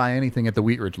when you buy anything at the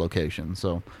Wheat Ridge location.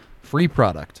 So free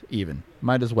product even.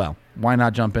 Might as well. Why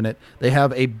not jump in it? They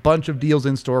have a bunch of deals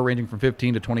in store ranging from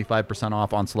 15 to 25%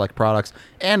 off on select products.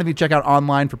 And if you check out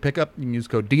online for pickup, you can use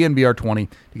code DNVR20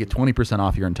 to get 20%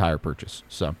 off your entire purchase.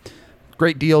 So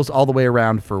great deals all the way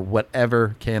around for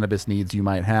whatever cannabis needs you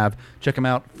might have. Check them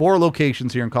out. 4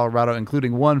 locations here in Colorado,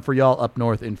 including one for y'all up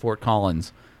north in Fort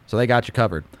Collins. So they got you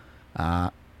covered.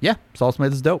 Salt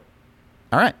Smith is dope.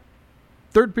 All right.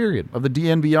 Third period of the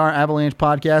DNVR Avalanche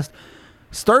podcast.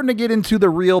 Starting to get into the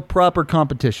real proper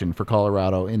competition for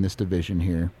Colorado in this division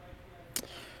here.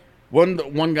 One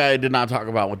guy I did not talk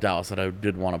about with Dallas that I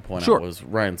did want to point Sure. out was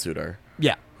Ryan Suter,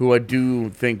 Yeah. who I do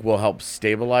think will help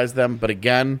stabilize them. But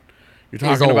again, you're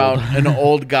He's talking about old. an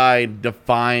old guy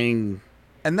defying.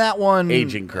 And that one,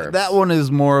 Aging curves. That one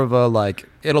is more of a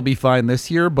it'll be fine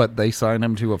this year, but they signed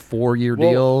him to a 4-year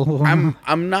deal.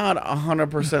 I'm not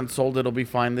 100% sold it'll be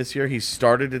fine this year. He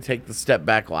started to take the step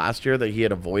back last year that he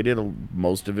had avoided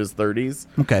most of his 30s.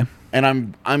 Okay.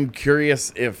 And I'm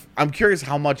curious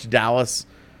how much Dallas,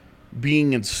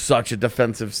 being in such a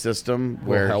defensive system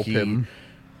where help him.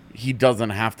 he doesn't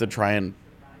have to try and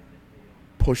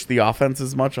push the offense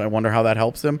as much. I wonder how that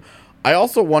helps him. I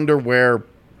also wonder where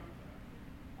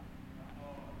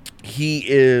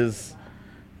he's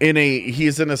in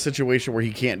a situation where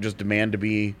he can't just demand to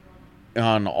be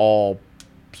on all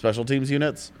special teams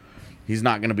units. He's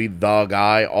not going to be the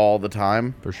guy all the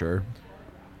time. For sure.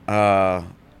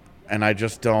 And I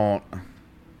just don't.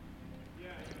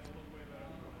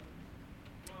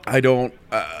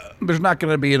 There's not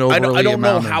going to be an overly I don't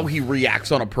know amount how of- he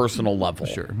reacts on a personal level.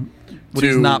 Sure. When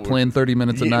he's not playing 30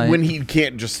 minutes a night. When he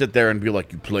can't just sit there and be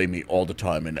like, you play me all the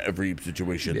time in every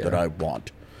situation that I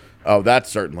want. Oh, that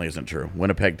certainly isn't true.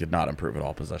 Winnipeg did not improve at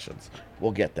all possessions.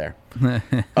 We'll get there.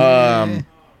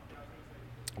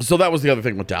 So that was the other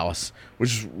thing with Dallas,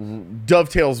 which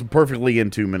dovetails perfectly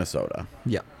into Minnesota.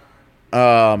 Yeah.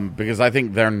 Because I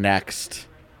think they're next.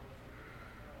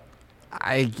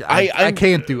 I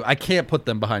can't put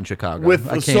them behind Chicago. I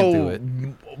can't do it.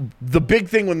 The big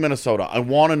thing with Minnesota, I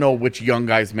want to know which young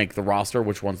guys make the roster,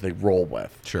 which ones they roll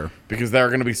with. Sure. Because there are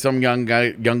going to be some young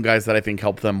guys that I think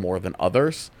help them more than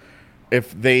others.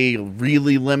 If they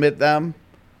really limit them,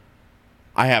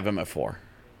 I have them at 4.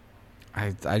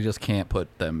 I just can't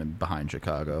put them behind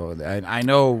Chicago. I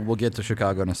know we'll get to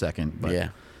Chicago in a second, but Yeah.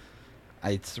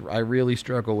 I really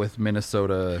struggle with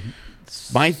Minnesota.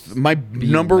 My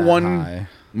being number that one high.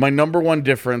 my number one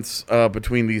difference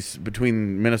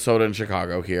between Minnesota and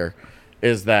Chicago here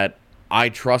is that I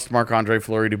trust Marc-Andre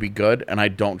Fleury to be good, and I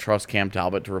don't trust Cam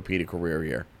Talbot to repeat a career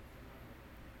year.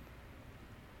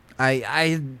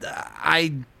 I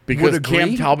Because would agree.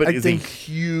 Cam Talbot I is think a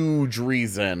huge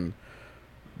reason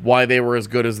why they were as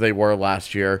good as they were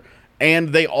last year. And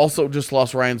they also just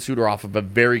lost Ryan Suter off of a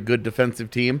very good defensive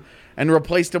team and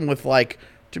replaced him with, like,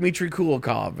 Dmitry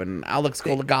Kulikov and Alex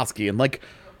Goligoski. And, like,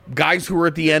 guys who are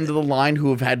at the end of the line who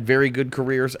have had very good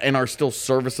careers and are still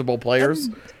serviceable players.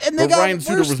 And they but got Ryan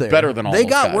Suter worse was there. better than all They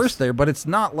those got guys. worse there, but it's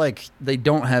not like they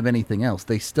don't have anything else.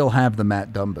 They still have the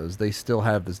Matt Dumbas. They still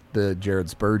have the Jared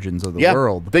Spurgeons of the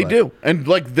world. They but- do. And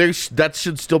like that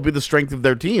should still be the strength of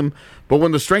their team. But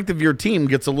when the strength of your team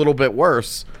gets a little bit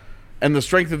worse, and the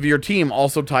strength of your team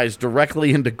also ties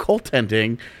directly into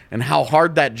goaltending and how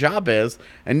hard that job is,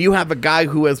 and you have a guy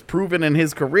who has proven in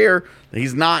his career that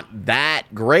he's not that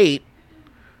great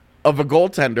of a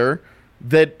goaltender,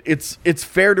 that it's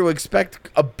fair to expect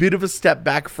a bit of a step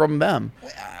back from them.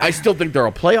 I still think they're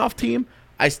a playoff team.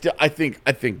 I think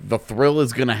the Thrill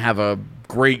is going to have a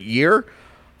great year.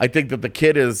 I think that the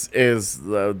kid is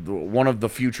one of the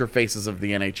future faces of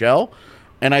the NHL,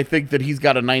 and I think that he's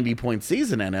got a 90-point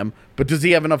season in him. But does he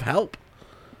have enough help?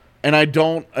 And I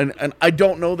don't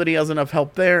know that he has enough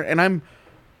help there. And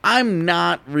I'm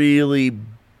not really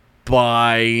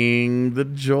buying the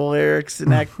Joel Eriksson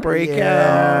breakout.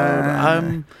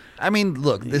 Yeah. I mean,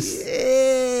 look, this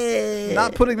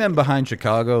not putting them behind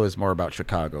Chicago is more about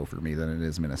Chicago for me than it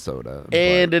is Minnesota.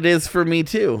 And it is for me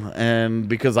too. And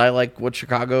because I like what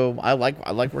Chicago, I like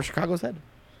where Chicago's headed.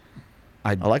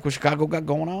 I like what Chicago got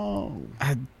going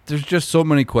on. There's just so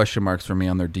many question marks for me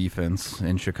on their defense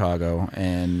in Chicago.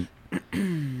 And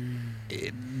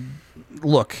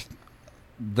look,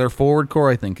 their forward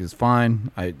core I think is fine.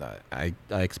 I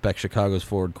expect Chicago's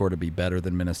forward core to be better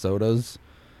than Minnesota's,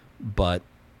 but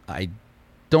I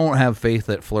don't have faith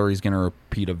that Fleury's going to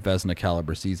repeat a Vezina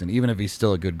caliber season, even if he's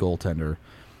still a good goaltender.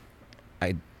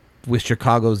 With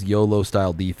Chicago's YOLO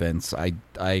style defense, I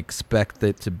expect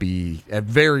it to be at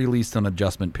very least an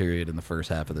adjustment period in the first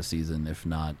half of the season, if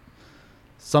not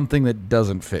something that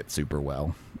doesn't fit super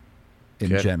well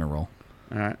in general.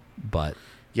 All right. But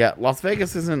yeah, Las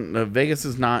Vegas isn't. Vegas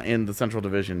is not in the Central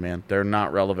Division, man. They're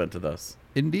not relevant to this.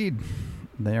 indeed,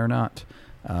 they are not.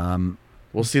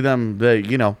 We'll see them.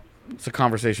 It's a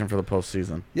conversation for the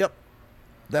postseason. Yep.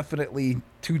 Definitely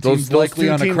two Those teams likely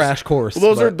two on teams- a crash course.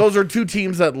 Well, but those are two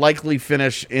teams that likely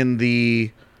finish in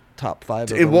the top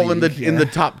five. Of in the league, the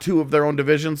top two of their own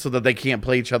division, so that they can't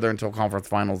play each other until conference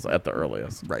finals at the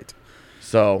earliest. right.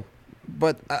 So,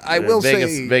 But I will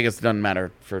say Vegas doesn't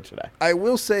matter for today. I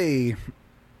will say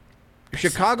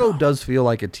Chicago does feel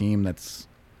like a team that's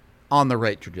on the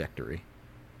right trajectory.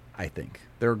 I think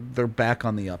they're back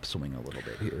on the upswing a little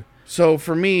bit here. So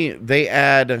for me, they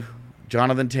add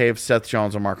Jonathan Taves, Seth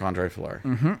Jones, and Marc-Andre Fleury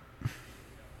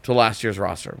to last year's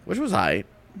roster, which was aight.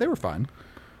 They were fine.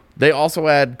 They also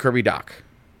add Kirby Dach,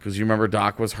 because you remember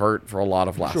Dach was hurt for a lot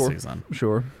of last season.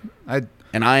 Sure.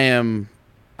 And I am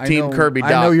Team know, Kirby Dach.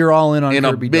 I know you're all in on in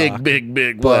Kirby a big, Dach,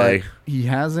 big but way. he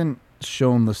hasn't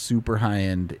shown the super high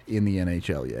end in the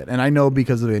NHL yet. And I know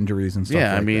because of injuries and stuff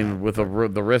Yeah, like I mean, that. with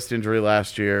the wrist injury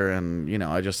last year, and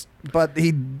But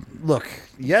you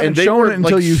haven't And they shown were, it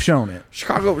until like, you've shown it.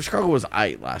 Chicago was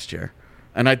aight last year,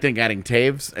 and I think adding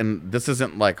Taves, and this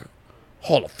isn't like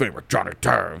Hall of Famer Johnny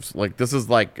Taves, like this is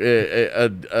like a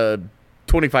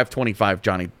 25-25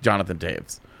 Jonathan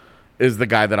Taves is the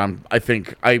guy that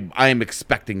I am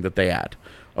expecting that they add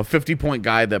a 50-point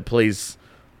guy that plays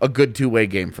a good two-way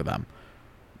game for them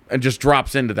and just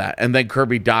drops into that, and then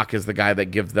Kirby Dach is the guy that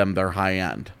gives them their high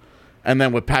end, and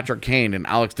then with Patrick Kane and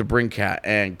Alex DeBrincat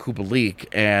and Kubalik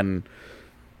and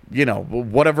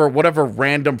whatever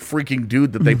random freaking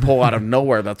dude that they pull out of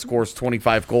nowhere that scores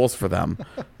 25 goals for them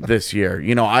this year.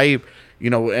 And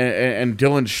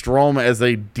Dylan Strome as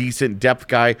a decent depth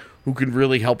guy who can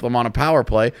really help them on a power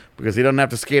play because he doesn't have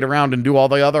to skate around and do all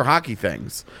the other hockey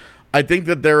things. I think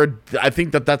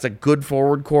that that's a good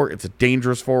forward core. It's a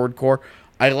dangerous forward core.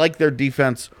 I like their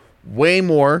defense way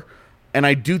more. And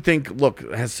I do think,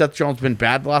 has Seth Jones been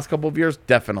bad the last couple of years?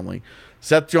 Definitely.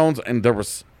 Seth Jones, and there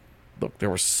was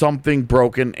something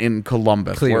broken in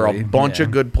Columbus where a bunch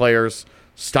of good players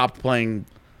stopped playing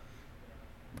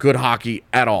good hockey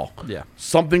at all. Yeah.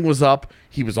 Something was up.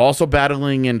 He was also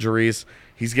battling injuries.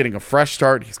 He's getting a fresh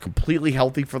start. He's completely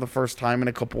healthy for the first time in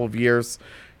a couple of years.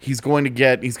 He's going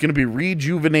to be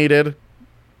rejuvenated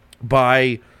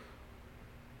by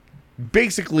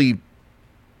basically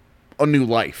a new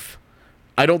life.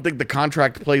 I don't think the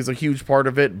contract plays a huge part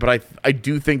of it, but I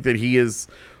do think that he is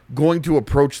going to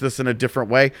approach this in a different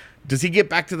way. Does he get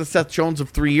back to the Seth Jones of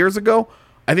 3 years ago?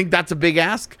 I think that's a big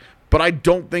ask, but I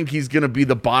don't think he's going to be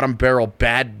the bottom barrel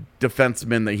bad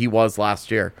defenseman that he was last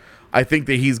year. I think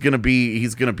that he's going to be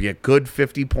a good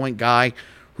 50-point guy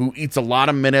who eats a lot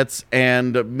of minutes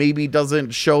and maybe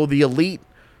doesn't show the elite,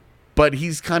 but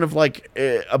he's kind of like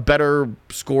a better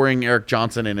scoring Eric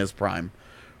Johnson in his prime,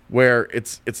 where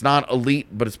it's not elite,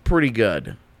 but it's pretty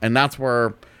good. And that's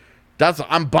where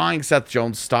I'm buying Seth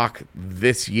Jones stock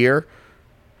this year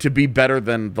to be better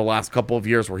than the last couple of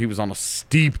years where he was on a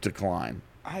steep decline.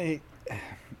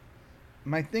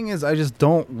 My thing is, I just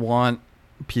don't want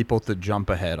people to jump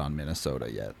ahead on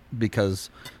Minnesota yet, because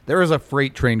there is a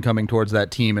freight train coming towards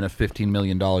that team and a $15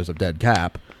 million of dead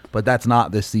cap, but that's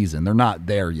not this season. They're not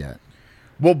there yet.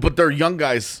 Well, but they're young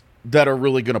guys that are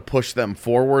really going to push them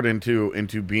forward into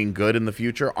being good in the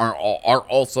future are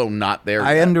also not there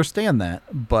I yet. understand that,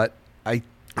 but I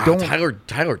don't.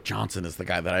 Tyler Johnson is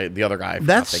the other guy I forgot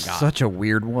That's they got. such a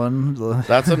weird one.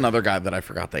 That's another guy that I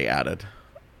forgot they added.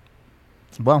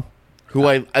 Well, Who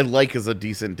I like as a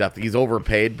decent depth. He's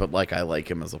overpaid, but like I like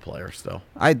him as a player still.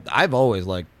 I've always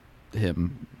liked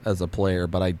him as a player,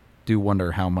 but I do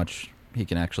wonder how much he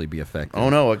can actually be effective. Oh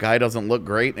no, a guy doesn't look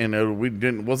great,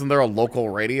 and wasn't there a local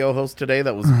radio host today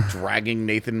that was dragging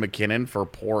Nathan McKinnon for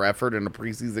poor effort in a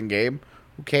preseason game?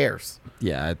 Who cares?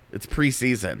 Yeah, It's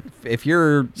preseason. if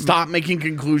you're Stop making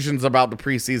conclusions about the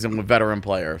preseason with veteran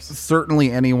players. certainly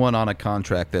anyone on a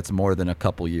contract that's more than a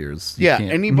couple years. You Yeah,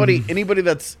 can't- anybody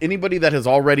that has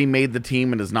already made the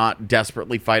team and is not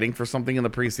desperately fighting for something in the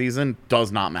preseason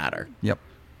does not matter. Yep.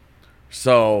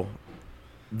 So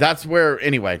that's where,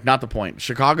 anyway, not the point.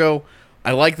 Chicago,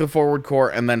 I like the forward core,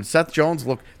 and then Seth Jones.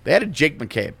 Look, they added Jake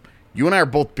McCabe. You and I are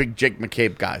both big Jake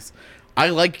McCabe guys. I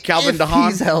like Calvin If DeHaan.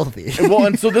 he's healthy. Well,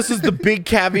 and so this is the big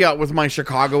caveat with my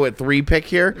Chicago at 3 pick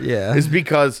here. Yeah. Is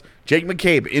because Jake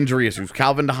McCabe, injury issues.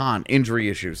 Calvin DeHaan, injury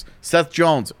issues. Seth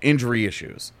Jones, injury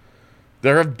issues.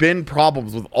 There have been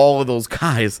problems with all of those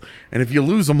guys, and if you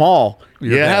lose them all,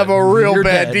 You're you dead. have a real You're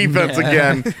bad dead. defense Yeah.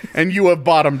 again, and you have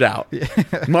bottomed out.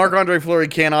 Marc-Andre Fleury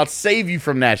cannot save you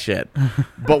from that shit.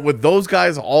 But with those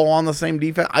guys all on the same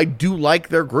defense, I do like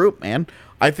their group, man.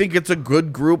 I think it's a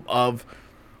good group of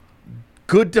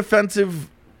good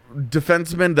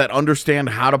defensemen that understand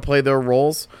how to play their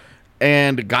roles,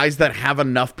 and guys that have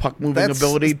enough puck moving That's-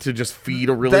 ability to just feed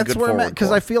a really That's good where I'm forward at, because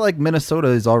core. I feel like Minnesota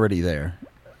is already there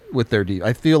with their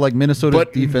I feel like Minnesota's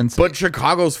defense. But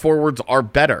Chicago's forwards are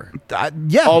better.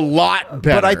 Yeah, A lot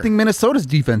better. But I think Minnesota's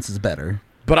defense is better.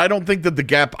 But I don't think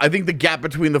that I think the gap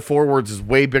between the forwards is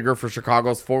way bigger for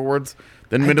Chicago's forwards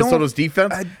than Minnesota's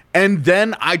defense. And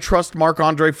then I trust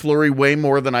Marc-Andre Fleury way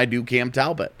more than I do Cam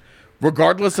Talbot.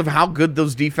 Regardless of how good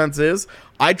those defense is,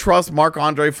 I trust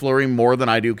Marc-Andre Fleury more than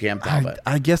I do Cam Talbot.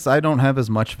 I guess I don't have as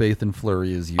much faith in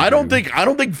Fleury as you. I don't do.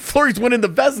 think Fleury's winning the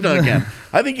Vezina again.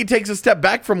 I think he takes a step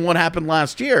back from what happened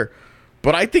last year.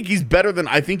 But I think he's better than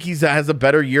he has a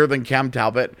better year than Cam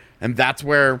Talbot, and that's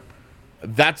where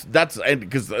that's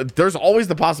because there's always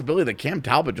the possibility that Cam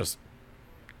Talbot just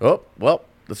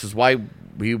this is why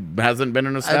he hasn't been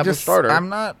an established starter.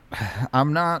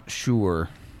 I'm not sure.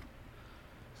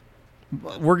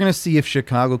 We're gonna see if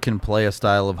Chicago can play a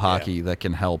style of hockey that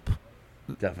can help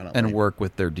Definitely. and work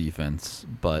with their defense.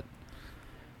 But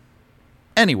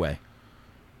anyway,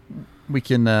 we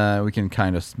can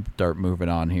kind of start moving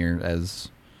on here as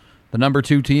the number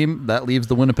 2 team. That leaves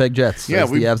the Winnipeg Jets. Yeah,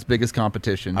 as the Avs' biggest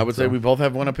competition. I would say we both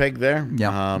have Winnipeg there.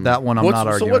 Yeah, that one I'm not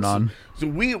arguing on. So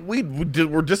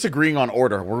we're disagreeing on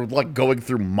order. We're like going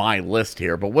through my list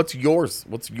here, but what's yours?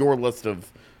 What's your list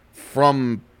of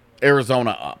from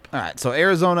Arizona up? All right, so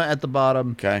Arizona at the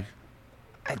bottom. Okay.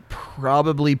 I'd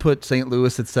probably put St.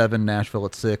 Louis at 7, Nashville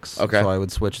at 6. Okay. So I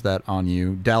would switch that on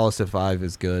you. Dallas at 5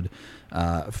 is good.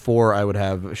 4, I would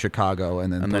have Chicago,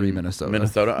 and then 3, Minnesota.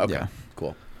 Minnesota? Okay. Yeah.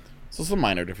 Cool. So some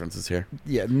minor differences here.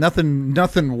 Yeah,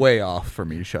 nothing way off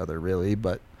from each other, really,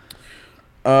 but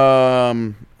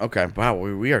Okay. Wow,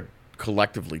 we are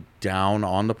collectively down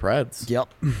on the Preds.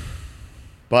 yep.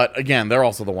 But again, they're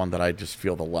also the one that I just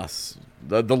feel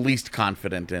the least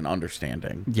confident in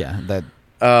understanding. Yeah, that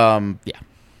yeah.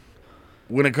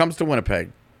 When it comes to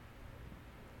Winnipeg,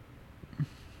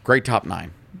 great top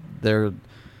 9.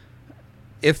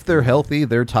 If they're healthy,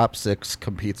 their top 6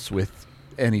 competes with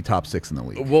any top 6 in the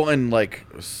league. Well, and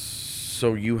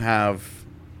so you have,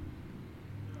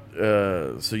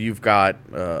 you've got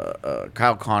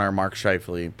Kyle Connor, Mark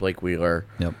Scheifele, Blake Wheeler,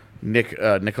 Yep.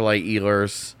 Nikolai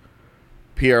Ehlers,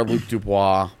 Pierre-Luc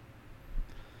Dubois,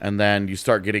 and then you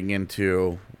start getting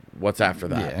into what's after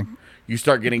that. Yeah. You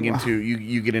start getting into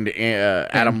you get into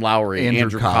Adam Lowry,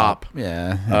 Andrew Kopp.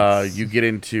 Yeah. You get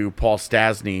into Paul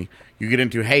Stasny. You get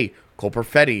into Cole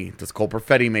Perfetti. Does Cole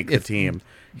Perfetti make the team?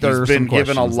 there He's are been some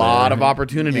given a questions lot there. of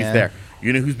opportunities Yeah. there.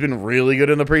 You know who's been really good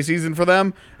in the preseason for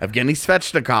them? Evgeny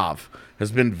Svechnikov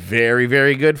has been very,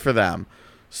 very good for them.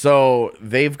 So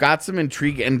they've got some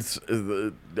intrigue, and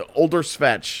the older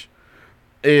Svech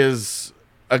is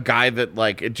a guy that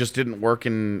it just didn't work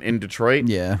in Detroit.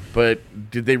 Yeah. But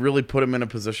did they really put him in a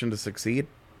position to succeed?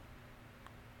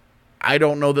 I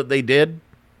don't know that they did.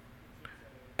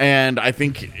 And I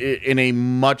think in a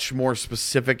much more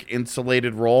specific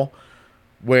insulated role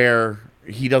where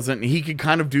he could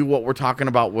kind of do what we're talking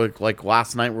about with like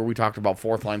last night where we talked about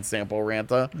fourth line Sampo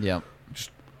Ranta. Yeah.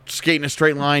 Skate in a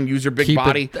straight line, use your big Keep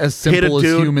body, it as simple hit a as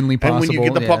dude, humanly and when you possible,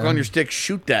 get the puck yeah. on your stick,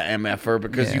 shoot that MFer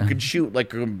because you Yeah. can shoot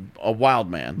like a wild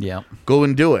man. Yeah. Go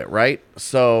and do it, right?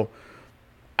 So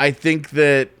I think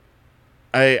that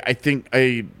I think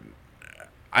I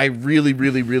really,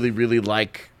 really, really, really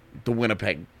like the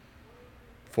Winnipeg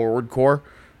forward core.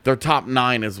 Their top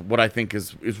 9 is what I think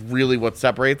is really what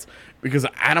separates, because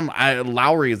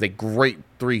Lowry is a great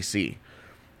 3C.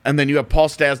 And then you have Paul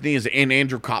Stastny and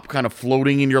Andrew Kopp kind of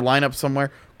floating in your lineup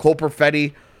somewhere. Cole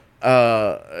Perfetti,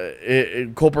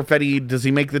 does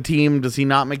he make the team? Does he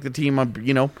not make the team?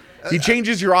 He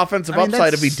changes your offensive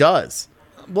upside if he does.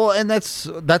 Well, and that's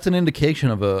an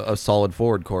indication of a solid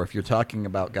forward core. If you're talking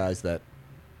about guys that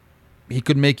he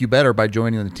could make you better by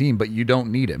joining the team, but you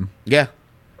don't need him. Yeah.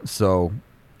 So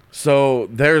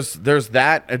there's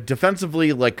that.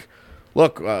 Defensively, like,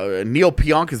 look, Neil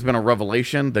Pionk has been a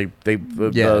revelation.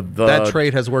 That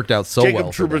trade has worked out so Jacob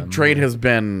well. Jacob Trouba trade has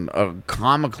been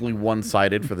comically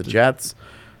one-sided for the Jets,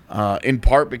 in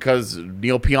part because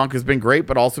Neil Pionk has been great,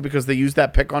 but also because they used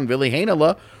that pick on Ville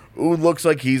Heinola, who looks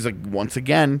like he's once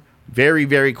again very,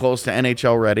 very close to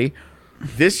NHL ready.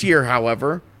 This year,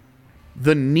 however,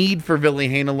 the need for Ville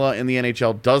Heinola in the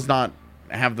NHL does not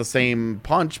have the same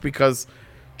punch because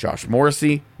Josh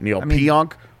Morrissey, Neil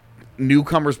Pionk,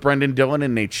 newcomers Brendan Dillon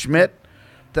and Nate Schmidt.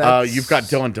 You've got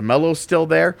Dylan DeMello still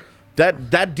there.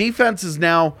 That defense is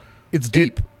now it's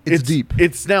deep. It's deep.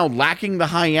 It's now lacking the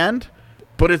high end,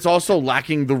 but it's also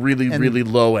lacking the really, really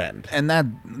low end. And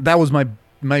that was my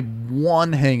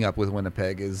one hang up with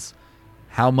Winnipeg is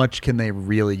how much can they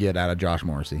really get out of Josh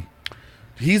Morrissey?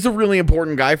 He's a really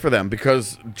important guy for them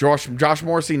because Josh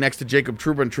Morrissey next to Jacob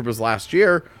Trouba in Trouba's last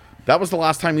year, that was the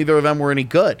last time either of them were any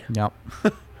good. Yep.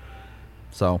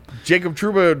 So Jacob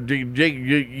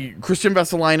Trouba, Christian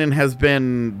Vesalainen has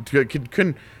been.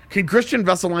 Can Christian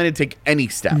Vesalainen take any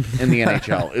step in the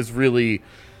NHL?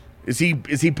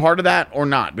 Is he part of that or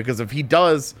not? Because if he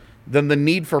does, then the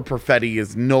need for Perfetti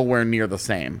is nowhere near the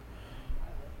same.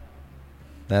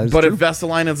 that is But true. if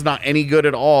Vesalainen's not any good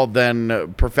at all, then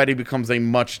Perfetti becomes a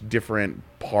much different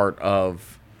part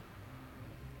of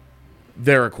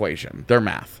their equation, their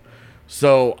math.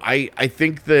 So I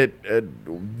think that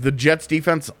the Jets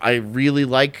defense I really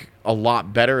like a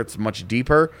lot better. It's much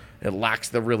deeper. It lacks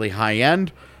the really high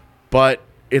end, but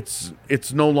it's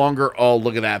no longer, oh,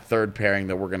 look at that third pairing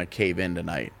that we're going to cave in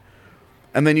tonight.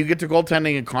 And then you get to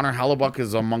goaltending, and Connor Hellebuyck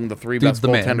is among the 3 best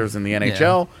goaltenders in the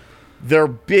NHL. Yeah. Their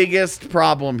biggest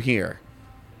problem here,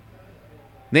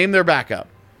 name their backup.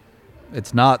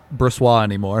 It's not Brossoit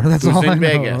anymore. That's Who's all in I know.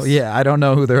 Vegas? Yeah, I don't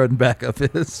know who their backup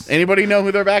is. Anybody know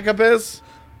who their backup is?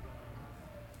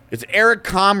 It's Eric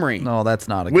Comrie. No, that's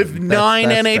not a With good, 9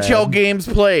 that's NHL bad. games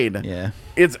played. Yeah.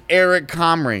 It's Eric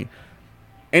Comrie.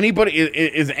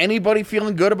 Is anybody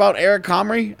feeling good about Eric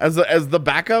Comrie as the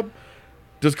backup?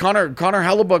 Does Connor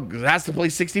Hellebuyck has to play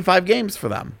 65 games for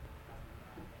them?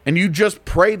 And you just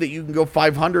pray that you can go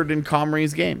 500 in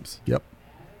Comrie's games. Yep.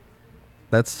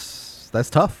 That's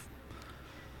tough.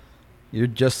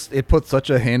 It puts such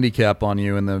a handicap on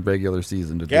you in the regular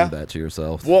season to do that to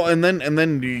yourself. Well, and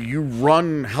then you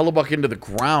run Hellebuyck into the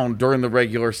ground during the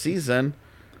regular season.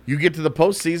 You get to the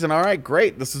postseason. All right,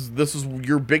 great. This is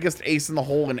your biggest ace in the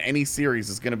hole in any series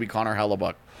is going to be Connor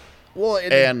Hellebuyck. Well,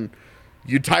 And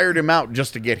you tired him out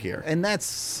just to get here. and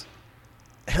that's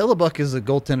Hellebuyck is a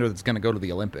goaltender that's going to go to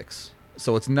the Olympics.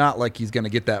 So it's not like he's going to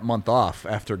get that month off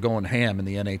after going ham in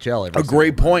the NHL. A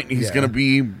great point. He's Yeah. going to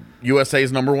be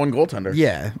USA's number 1 goaltender.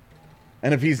 Yeah,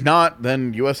 And if he's not,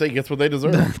 then USA gets what they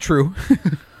deserve. true.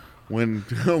 when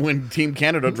Team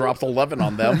Canada drops 11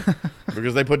 on them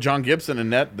because they put John Gibson in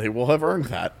net, they will have earned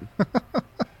that.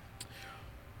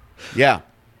 Yeah.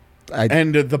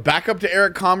 And the backup to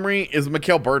Eric Comrie is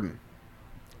Mikhail Burden,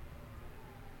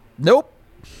 Nope.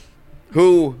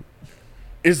 who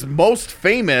is most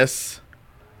famous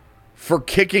for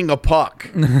kicking a puck.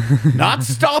 Not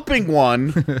stopping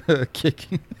one,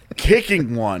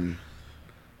 kicking one.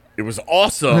 It was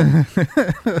awesome.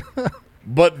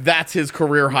 But that's his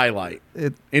career highlight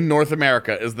in North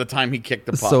America is the time he kicked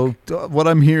the puck. So what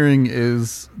I'm hearing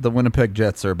is the Winnipeg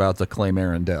Jets are about to claim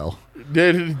Aaron Dell.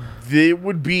 It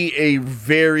would be a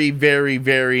very, very,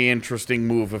 very interesting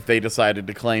move if they decided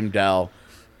to claim Dell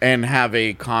and have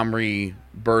a Comrie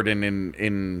Burden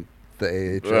in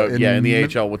The AHL. in the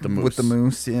AHL with the Moose. With the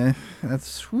Moose, yeah.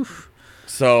 That's whew.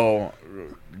 So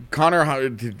Connor,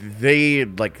 they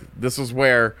like this is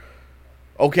where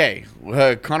Okay,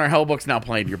 Connor Hellebuyck's now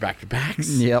playing your back-to-backs.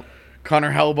 Yep.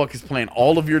 Connor Hellebuyck is playing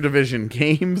all of your division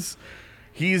games.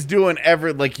 He's doing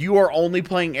you are only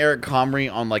playing Eric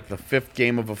Comrie on like the 5th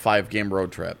game of a 5-game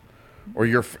road trip,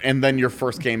 and then your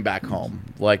first game back home.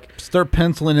 Like, start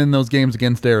penciling in those games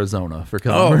against Arizona for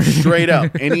Comrie. Oh, straight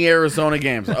up, any Arizona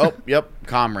games. Oh, yep,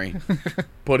 Comrie,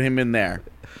 put him in there.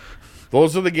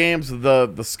 Those are the games.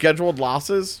 The scheduled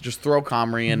losses, just throw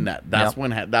Comrie in net. That's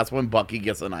when Bucky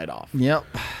gets a night off. Yep.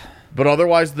 But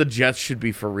otherwise, the Jets should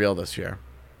be for real this year.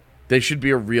 They should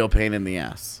be a real pain in the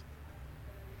ass.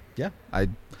 Yeah, I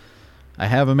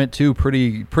have them at 2,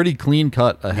 pretty clean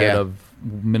cut ahead of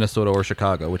Minnesota or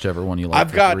Chicago, whichever one you like.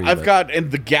 I've got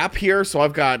and the gap here, so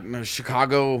I've got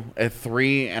Chicago at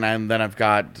 3, and then I've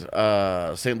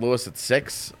got St. Louis at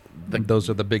 6. Those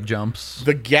are the big jumps.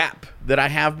 The gap that I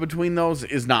have between those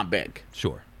is not big.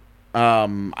 Sure.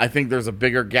 I think there's a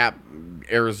bigger gap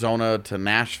Arizona to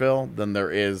Nashville than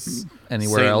there is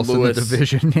anywhere St. else Louis, in the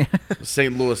division.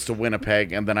 St. Louis to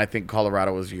Winnipeg, and then I think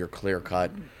Colorado is your clear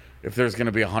cut. If there's going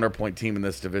to be a 100-point team in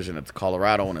this division, it's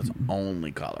Colorado, and it's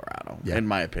only Colorado, in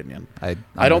my opinion. I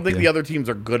don't think the other teams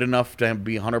are good enough to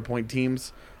be 100-point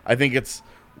teams. I think it's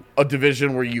a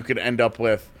division where you could end up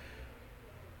with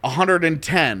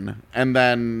 110 and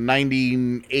then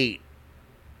 98,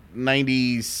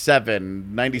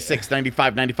 97, 96,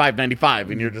 95, 95, 95,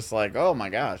 and you're just like, oh my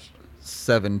gosh.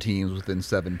 7 teams within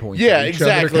 7 points. Yeah, of each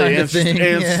exactly. other And kind of thing.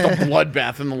 it's just a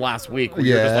bloodbath in the last week where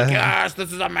you're just like, yes,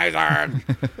 this is amazing.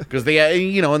 Because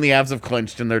and the Avs have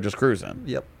clinched and they're just cruising.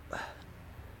 Yep.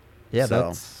 Yeah,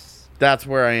 So, that's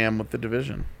where I am with the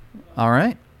division. all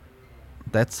right.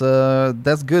 That's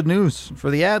good news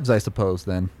for the Avs, I suppose.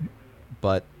 Then,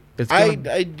 but it's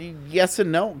gonna, Yes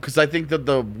and no, because I think that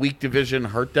the weak division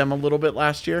hurt them a little bit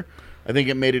last year. I think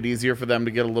it made it easier for them to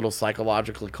get a little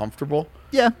psychologically comfortable.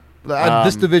 yeah.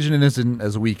 This division isn't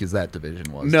as weak as that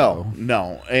division was.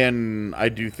 No, and I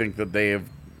do think that they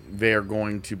are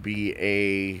going to be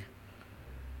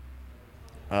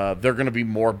they're going to be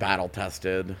more battle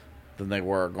tested than they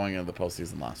were going into the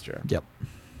postseason last year. Yep.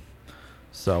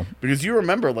 So because you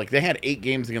remember, like, they had 8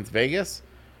 games against Vegas.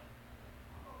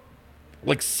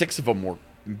 Like 6 of them were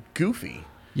goofy.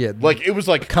 yeah, Like it was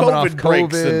like Coming off COVID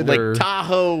breaks and COVID or like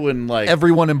Tahoe and like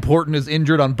everyone important is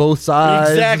injured on both sides.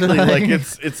 exactly like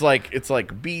it's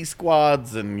like B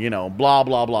squads and blah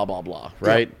blah blah blah blah,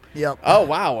 right? Yep. Oh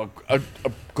wow, a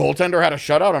goaltender had a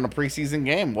shutout on a preseason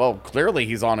game. Well, clearly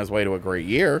he's on his way to a great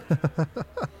year.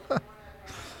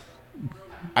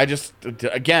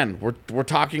 Again, we're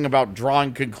talking about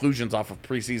drawing conclusions off of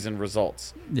preseason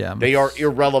results. Yeah, They are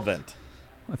irrelevant.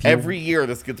 If you- Every year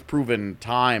this gets proven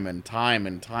time and time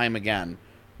and time again.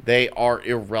 They are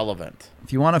irrelevant.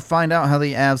 If you want to find out how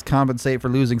the Avs compensate for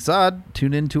losing Saad,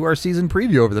 tune into our season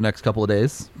preview over the next couple of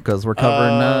days because we're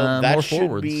covering that more should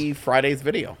forwards. be Friday's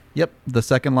video. Yep, the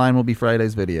second line will be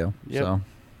Friday's video. Yep. So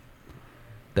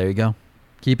there you go.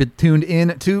 Keep it tuned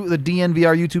in to the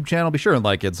DNVR YouTube channel. Be sure and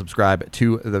like and subscribe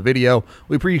to the video.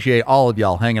 We appreciate all of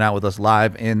y'all hanging out with us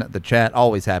live in the chat.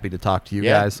 Always happy to talk to you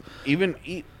guys. Even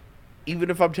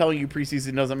if I'm telling you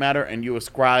preseason doesn't matter and you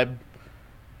ascribe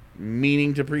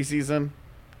meaning to preseason,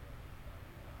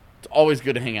 it's always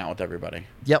good to hang out with everybody.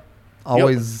 Yep.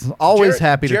 Always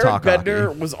happy to talk Jared Bednar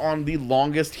hockey. was on the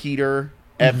longest heater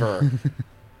ever.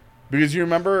 Because you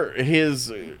remember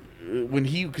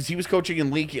because he was coaching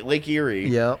in Lake Erie.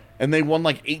 Yep. And they won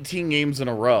like 18 games in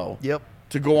a row. Yep.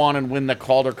 To go on and win the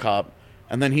Calder Cup.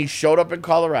 And then he showed up in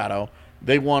Colorado.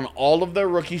 They won all of their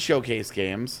rookie showcase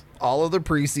games. All of the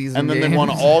preseason And then games. they won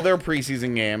all their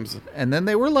preseason games. And then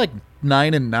they were like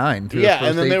 9-9 through Yeah, the first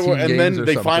and then they 18 were, and games then or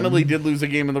they something. finally did lose a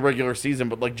game in the regular season.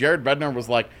 But like Jared Bednar was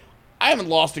like, I haven't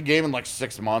lost a game in like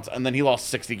 6 months, and then he lost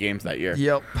 60 games that year.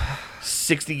 Yep.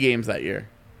 60 games that year.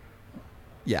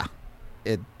 Yeah.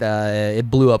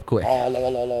 It blew up quick.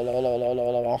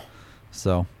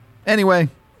 So, anyway,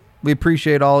 we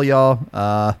appreciate all y'all.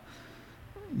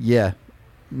 Yeah.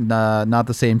 Not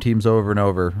the same teams over and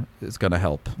over is going to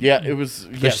help. Yeah, it was.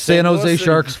 The Yeah, San Jose Louis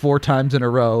Sharks 4 times in a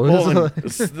row. and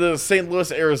the St.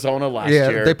 Louis, Arizona last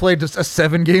year. They played just a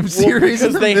 7-game series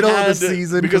in the middle of the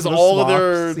season because of the all swamps.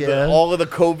 of the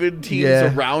COVID teams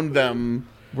around them.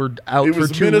 We're out It for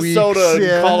was 2 Minnesota, weeks. and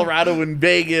Yeah. Colorado, and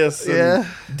Vegas, and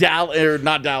Yeah.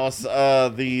 not Dallas.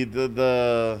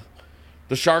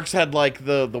 The Sharks had like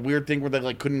the weird thing where they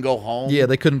like couldn't go home. Yeah,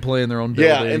 they couldn't play in their own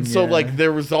building. Yeah, and so like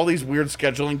there was all these weird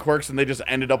scheduling quirks, and they just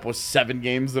ended up with 7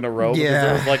 games in a row. Because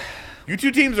Yeah. it was like, you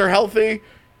 2 teams are healthy.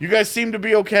 You guys seem to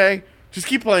be okay. Just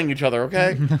keep playing each other,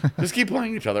 okay? Just keep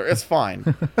playing each other. It's fine.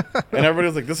 And everybody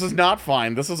was like, this is not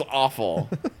fine. This is awful.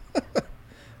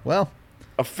 Well,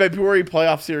 A February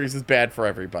playoff series is bad for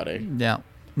everybody. Yeah.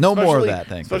 No more of that,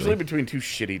 thankfully. Especially between two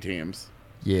shitty teams.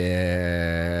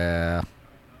 Yeah.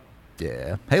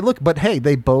 Yeah. Hey,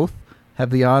 they both have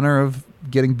the honor of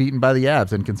getting beaten by the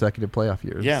Avs in consecutive playoff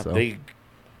years. Yeah, so. they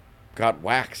got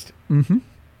waxed. Mm-hmm.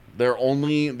 The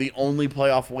only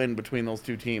playoff win between those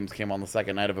two teams came on the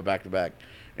second night of a back-to-back,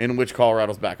 in which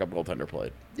Colorado's backup goaltender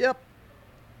played. Yep.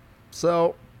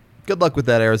 So, good luck with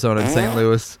that, Arizona and St.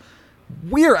 Louis.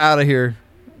 We're out of here.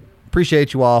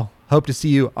 Appreciate you all. Hope to see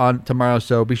you on tomorrow's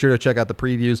show. Be sure to check out the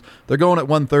previews. They're going at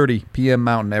 1:30 p.m.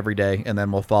 Mountain every day, and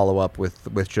then we'll follow up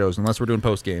with shows, unless we're doing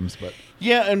post games. But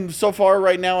yeah, and so far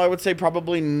right now, I would say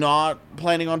probably not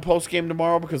planning on post game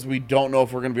tomorrow because we don't know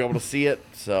if we're going to be able to see it.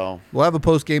 So we'll have a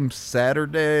post game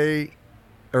Saturday,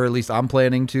 or at least I'm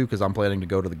planning to, because I'm planning to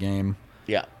go to the game.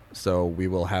 Yeah. So we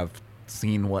will have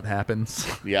seen what happens.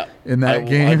 Yeah. In that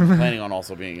game. I'm planning on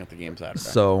also being at the game Saturday.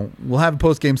 So we'll have a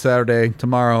post game Saturday.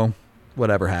 Tomorrow,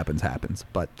 whatever happens, happens.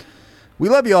 But we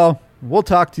love you all. We'll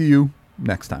talk to you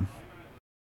next time.